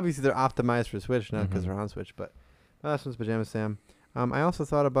mean, obviously they're optimized for Switch, not because Mhm. they're on Switch. But my last one's Pajama Sam. I also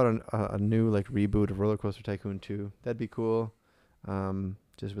thought about a new reboot of Roller Coaster Tycoon 2. That'd be cool.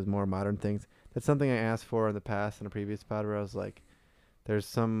 Just with more modern things. That's something I asked for in the past in a previous pod where I was like, there's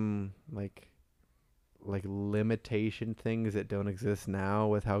some like limitation things that don't exist now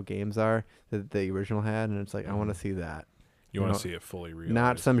with how games are that the original had, and it's like I want to see that. You want to see it fully realized.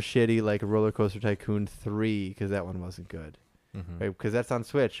 Not some shitty Roller Coaster Tycoon 3 because that one wasn't good. Mm-hmm. Right? Because that's on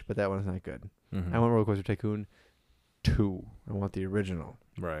Switch, but that one's not good. Mm-hmm. I want Roller Coaster Tycoon 2. I want the original.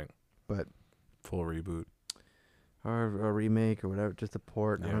 Right. But full reboot. Or a remake or whatever, just a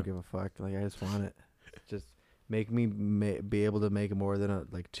port. Yeah. I don't give a fuck. I just want it. Just make me be able to make more than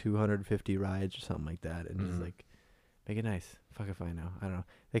 250 rides or something like that, and just make it nice. Fuck if I know. I don't know.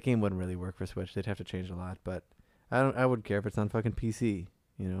 That game wouldn't really work for Switch. They'd have to change a lot, but I wouldn't care if it's on fucking PC,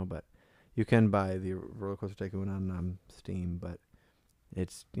 But you can buy the Roller Coaster Tycoon on Steam, but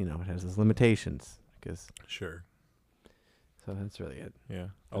it's it has its limitations. Sure. So that's really it. Yeah,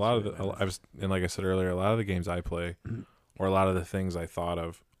 like I said earlier, a lot of the games I play, or a lot of the things I thought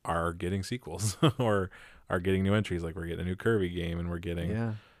of, are getting sequels or are getting new entries. Like we're getting a new Kirby game, and we're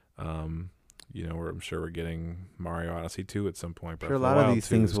getting, I'm sure we're getting Mario Odyssey 2 at some point. Sure, a lot of these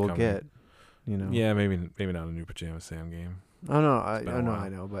things we'll get. Yeah, maybe not a new Pajama Sam game. Oh no, I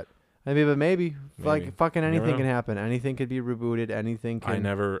know, but maybe. Fucking anything can happen. Anything could be rebooted. Anything can. I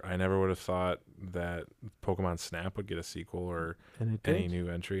never would have thought that Pokemon Snap would get a sequel or any new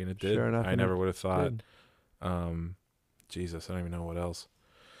entry, and it did. Sure enough, I never would have thought. Jesus, I don't even know what else.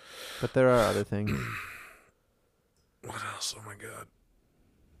 But there are other things. What else? Oh my god.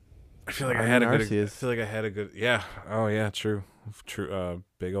 I feel like I had a good. Yeah. Oh yeah. True.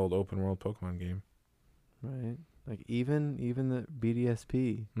 Big old open world Pokemon game. Right. Even the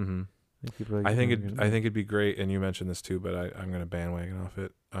BDSP. Mm-hmm. I think it'd be great, and you mentioned this too, but I'm gonna bandwagon off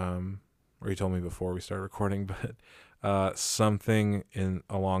it. Or you told me before we started recording, but something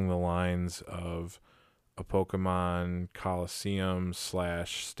along the lines of a Pokemon Coliseum /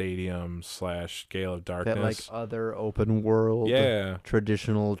 Stadium / Gale of Darkness. That other open world,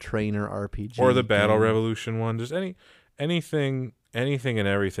 traditional trainer RPG, or the Battle Revolution one. Just anything and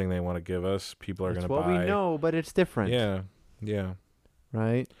everything they want to give us, people are going to buy. What we know, but it's different. Yeah.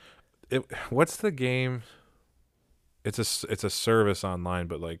 Right. What's the game? It's a service online,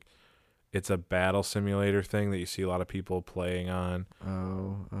 but it's a battle simulator thing that you see a lot of people playing on.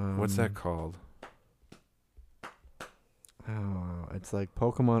 What's that called? Oh, it's like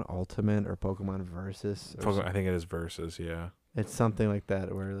Pokemon Ultimate or Pokemon Versus. I think it is Versus. Yeah. It's something like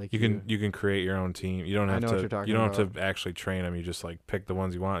that where like You can create your own team. You don't I have know what to you're talking you don't have about. to actually train them. You just like pick the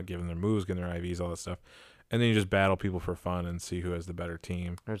ones you want, give them their moves, give them their IVs, all that stuff, and then you just battle people for fun and see who has the better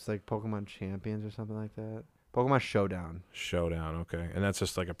team. Or it's like Pokemon Champions or something like that. Pokemon Showdown. Showdown, okay, and that's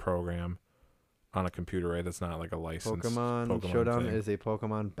just like a program on a computer, right? That's not like a licensed Pokemon Pokemon Showdown thing. is a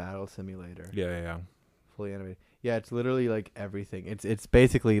Pokemon battle simulator. Yeah. Fully animated. Yeah, it's literally like everything. It's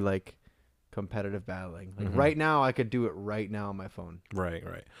basically like competitive battling. Like Mhm. right now I could do it right now on my phone. Right.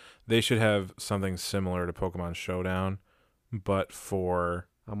 They should have something similar to Pokemon Showdown, but for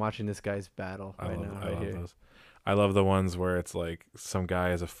I'm watching this guy's battle I right love now, I right love here. those. I love the ones where it's like some guy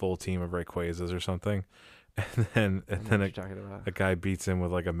has a full team of Rayquazas or something, and I know then what you're talking about. a guy beats him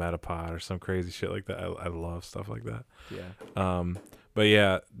with like a Metapod or some crazy shit like that. I love stuff like that. Yeah. But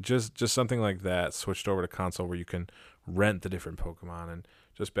yeah, just something like that switched over to console where you can rent the different Pokemon and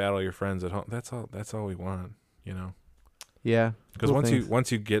just battle your friends at home. That's all we want, you know. Yeah. Because cool things.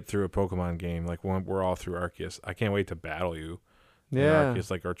 once you get through a Pokemon game, like when we're all through Arceus, I can't wait to battle you. In Yeah. Arceus,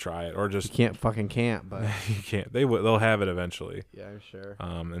 like or try it or You just can't, but you can't. They'll have it eventually. yeah, I'm sure.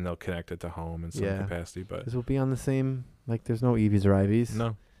 And they'll connect it to home in some Yeah. capacity. But This will be on the same. Like, there's no EVs or IVs.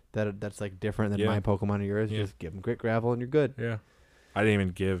 no, That's like different than Yeah. my Pokemon or yours. Yeah. Just give them Grit Gravel and you're good. yeah, I didn't even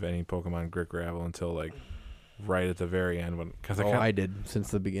give any Pokemon Grit Gravel until like right at the very end because I did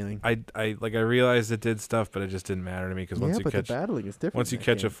since the beginning. I realized it did stuff, but it just didn't matter to me because once you but catch the battling is different. once you in that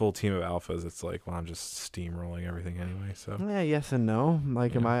catch a game. full team of alphas, it's like, well, I'm just steamrolling everything anyway. So Yeah, yes and no.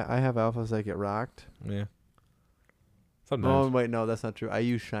 Like, Yeah. I have alphas that get rocked. yeah, Oh sometimes. wait, no, that's not true. I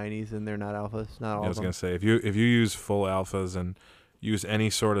use shinies and they're not alphas. Not all I was of them. gonna say if you use full alphas and use any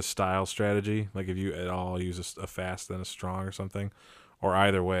sort of style strategy, like if you at all use a fast and a strong or something, or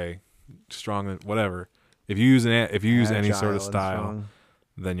either way, strong and whatever. If you use any sort Agile of and style, strong.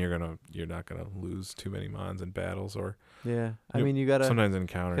 then you're not gonna lose too many mons in battles or Yeah, I Yep. mean you gotta sometimes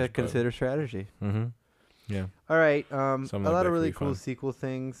encounters. consider strategy. Mm-hmm. Yeah. All right, Something a like lot that of could really be cool fun. sequel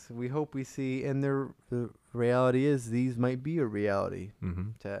things. We hope we see, and the reality is these might be a reality Mm-hmm.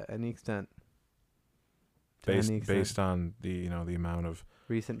 to any extent. Based on the the amount of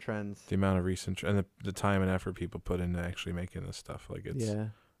recent trends. recent and the time and effort people put into actually making this stuff. Like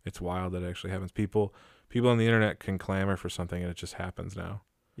it's wild that it actually happens. People on the internet can clamor for something and it just happens now.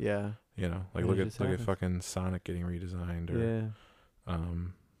 Yeah. You know, like It look just at happens. fucking Sonic getting redesigned or Yeah.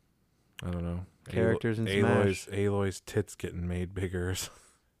 I don't know. Characters in Smash. Aloy's tits getting made bigger.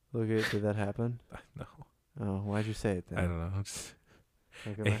 Look at did that happen? No, Oh, why'd you say it then? I don't know. Just,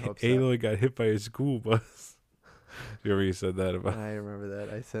 Don't get my hopes up. Aloy got hit by a school bus. You ever said that about I remember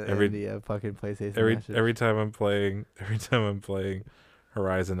that. I sent Every- Andy a fucking PlayStation message. every time I'm playing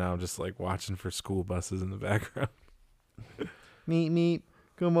Horizon now, I'm just like watching for school buses in the background. Meet.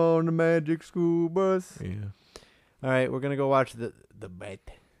 Come on, the magic school bus. Yeah, All right, we're gonna go watch the the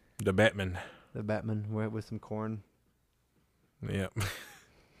Batman. Batman with some corn, Yeah,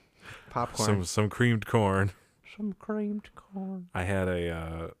 popcorn, some creamed corn. some creamed corn. I had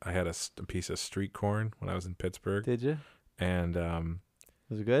a piece of street corn when I was in Pittsburgh, Did you? and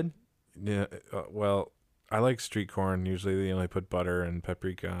Was it good? yeah, well, I like street corn. Usually, they only put butter and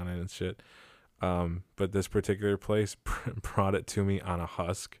paprika on it and shit. But this particular place brought it to me on a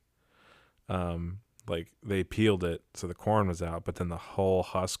husk. Like they peeled it, so the corn was out, but then the whole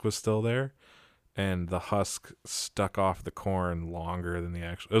husk was still there, and the husk stuck off the corn longer than the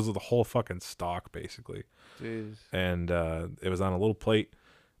actual. It was the whole fucking stalk basically, Jeez. and it was on a little plate,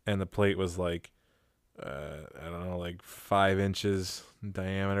 and the plate was like, I don't know, like 5 inches in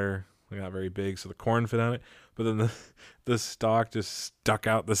diameter. Not very big, so the corn fit on it, but then the stalk just stuck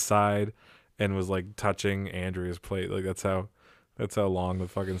out the side and was like touching Andrea's plate. Like that's how long the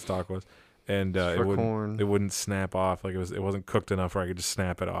fucking stalk was, and For corn. it wouldn't snap off. Like it wasn't cooked enough where I could just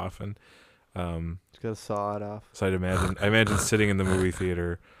snap it off. And Just gotta saw it off. so I imagine sitting in the movie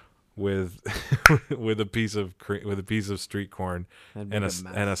theater with with a piece of street corn That'd and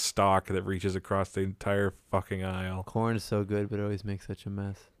make a mess. a stalk that reaches across the entire fucking aisle. Corn is so good, but it always makes such a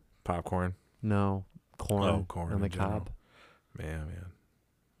mess. Popcorn. No, corn. Oh, corn on the in general. cob. Man.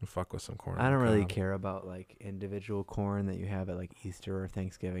 Fuck with some corn. I on the don't really cob. care about like individual corn that you have at like Easter or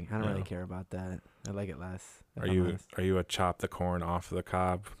Thanksgiving. I don't really No. care about that. I like it less. if Are I'm you honest. a chop the corn off the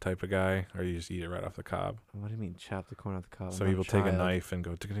cob type of guy, or you just eat it right off the cob? What do you mean chop the corn off the cob? Some I'm people not take a child. knife and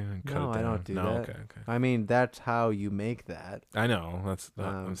go and cut No, it down. I don't do no, that. okay. I mean, that's how you make that. I know that's what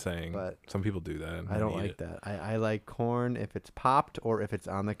I'm Um, saying. but Some people do that. And I don't eat like it. that. I like corn if it's popped or if it's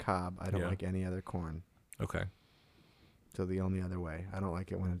on the cob. I don't Yeah. like any other corn. Okay. So the only other way. I don't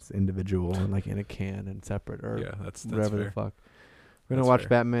like it when it's individual and like in a can and separate or Yeah, that's whatever fair. the fuck. We're gonna That's watch fair.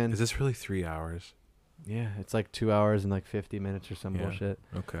 Batman. Is this really 3 hours? Yeah, it's like 2 hours and like 50 minutes or some Yeah. bullshit.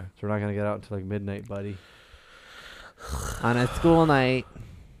 Okay. So we're not gonna get out until like midnight, buddy. On a school night.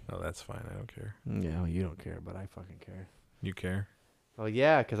 Oh, that's fine. I don't care. Yeah, well, you don't care, but I fucking care. You care? Well,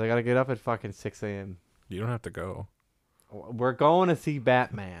 yeah, 'cause I gotta get up at fucking 6 a.m. You don't have to go. We're going to see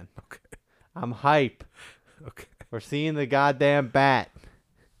Batman. Okay. I'm hype. Okay. We're seeing the goddamn bat.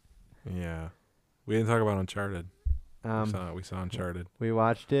 Yeah. We didn't talk about Uncharted. We saw Uncharted. We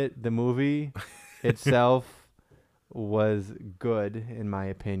watched it. The movie itself was good, in my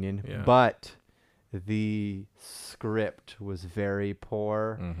opinion, Yeah. but the script was very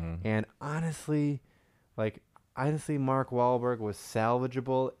poor. Mm-hmm. And honestly, Mark Wahlberg was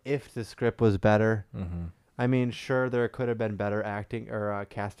salvageable if the script was better. Mm-hmm. I mean, sure, there could have been better acting or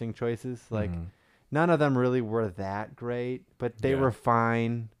casting choices. Like, Mm-hmm. none of them really were that great, but they Yeah. were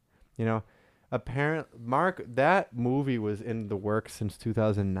fine. You know, that movie was in the works since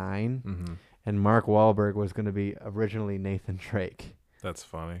 2009, Mm-hmm. and Mark Wahlberg was going to be originally Nathan Drake. That's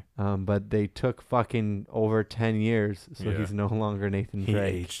funny. But they took fucking over 10 years, so Yeah. he's no longer Nathan He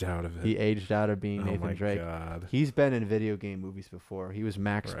Drake. aged out of it. He aged out of being oh Nathan my Drake. God. He's been in video game movies before. He was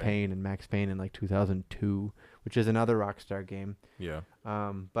Max Right. Payne in Max Payne in like 2002, which is another Rockstar game. Yeah.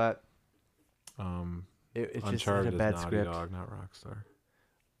 But it's just Uncharted a bad is Naughty script. Dog, not Rockstar.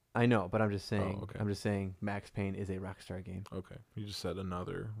 I know, but I'm just saying. okay. I'm just saying Max Payne is a Rockstar game. Okay. You just said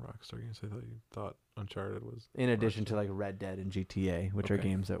another Rockstar game. So I thought you thought Uncharted was. In addition to Rockstar. like Red Dead and GTA, which are Okay.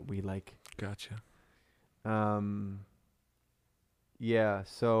 games that we like. Gotcha. Yeah.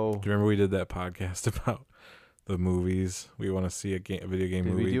 So Do you remember we did that podcast about the movies we want to see a video game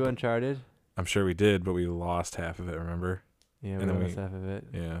did movie? we do Uncharted? I'm sure we did, but we lost half of it. Remember? Yeah, we And then lost half of it.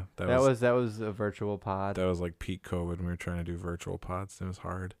 Yeah. That was a virtual pod. that was like peak COVID when we were trying to do virtual pods. It was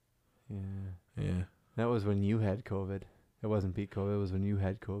hard. Yeah. Yeah. That was when you had COVID. It wasn't peak COVID. It was when you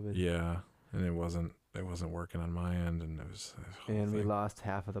had COVID. Yeah. And it wasn't working on my end, and it was. And we lost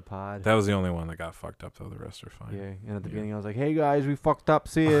half of the pod. That was the only one that got fucked up, though. The rest are fine. Yeah. And at the Yeah. beginning, I was like, "Hey guys, we fucked up.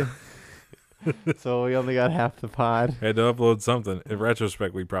 See ya." So we only got half the pod. I had to upload something. In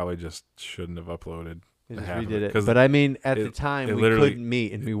retrospect, we probably just shouldn't have uploaded. We just half of redid it, it. 'cause But I mean, at the it time, we literally- couldn't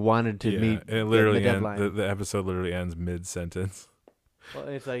meet, and we wanted to meet. It literally the deadline. the episode literally ends mid sentence. Well,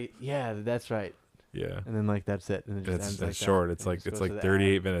 it's like, yeah, that's right. Yeah. And then like that's it. And it just It's ends like short. that. It's And like just it's goes like to the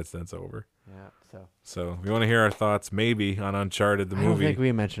 38 ad. minutes, then it's over. Yeah. So we want to hear our thoughts, maybe on Uncharted the I don't movie. think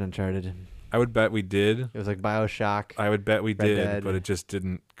we mentioned Uncharted. I would bet we did. It was like BioShock, I would bet we Red did, Dead, but it just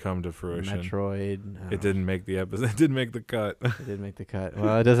didn't come to fruition. Metroid. It didn't make the episode. It didn't make the cut. It didn't make the cut.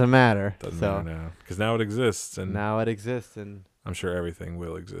 Well, it doesn't matter. Doesn't so matter now because now it exists, and now it exists, and I'm sure everything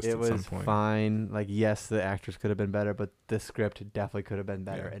will exist it at some was point. fine. Like, yes, the actors could have been better, but the script definitely could have been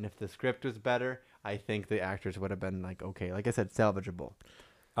better. Yeah. And if the script was better, I think the actors would have been like, okay, like I said, salvageable.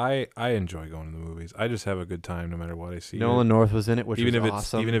 I enjoy going to the movies. I just have a good time no matter what I see. Nolan North was in it, which even was if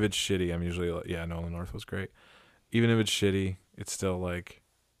awesome. even if it's shitty, I'm usually like, yeah, Nolan North was great. Even if it's shitty, it's still like,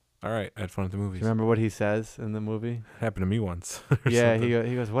 all right, I had fun at the Do movies. you remember what he says in the movie? Happened to me once. or Yeah, something.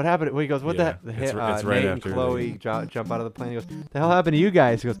 he goes, what happened? He goes, what Yeah, the it's right Nate after and Chloe jump out of the plane. He goes, the hell happened to you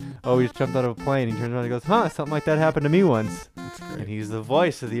guys? He goes, oh, we just jumped out of a plane. He turns around and goes, huh, something like that happened to me once. It's And great. he's the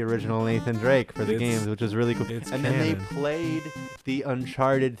voice of the original Nathan Drake for the It's- games, which is really cool. it's And then they canon. played the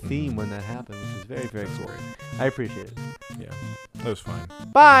Uncharted theme Mhm. when that happened, which is very, very That's cool. great. I appreciate it. Yeah, that was fine.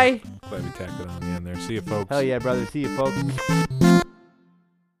 Bye. Glad we tacked it on the end there. See you, folks. Hell yeah, brother. See you, folks.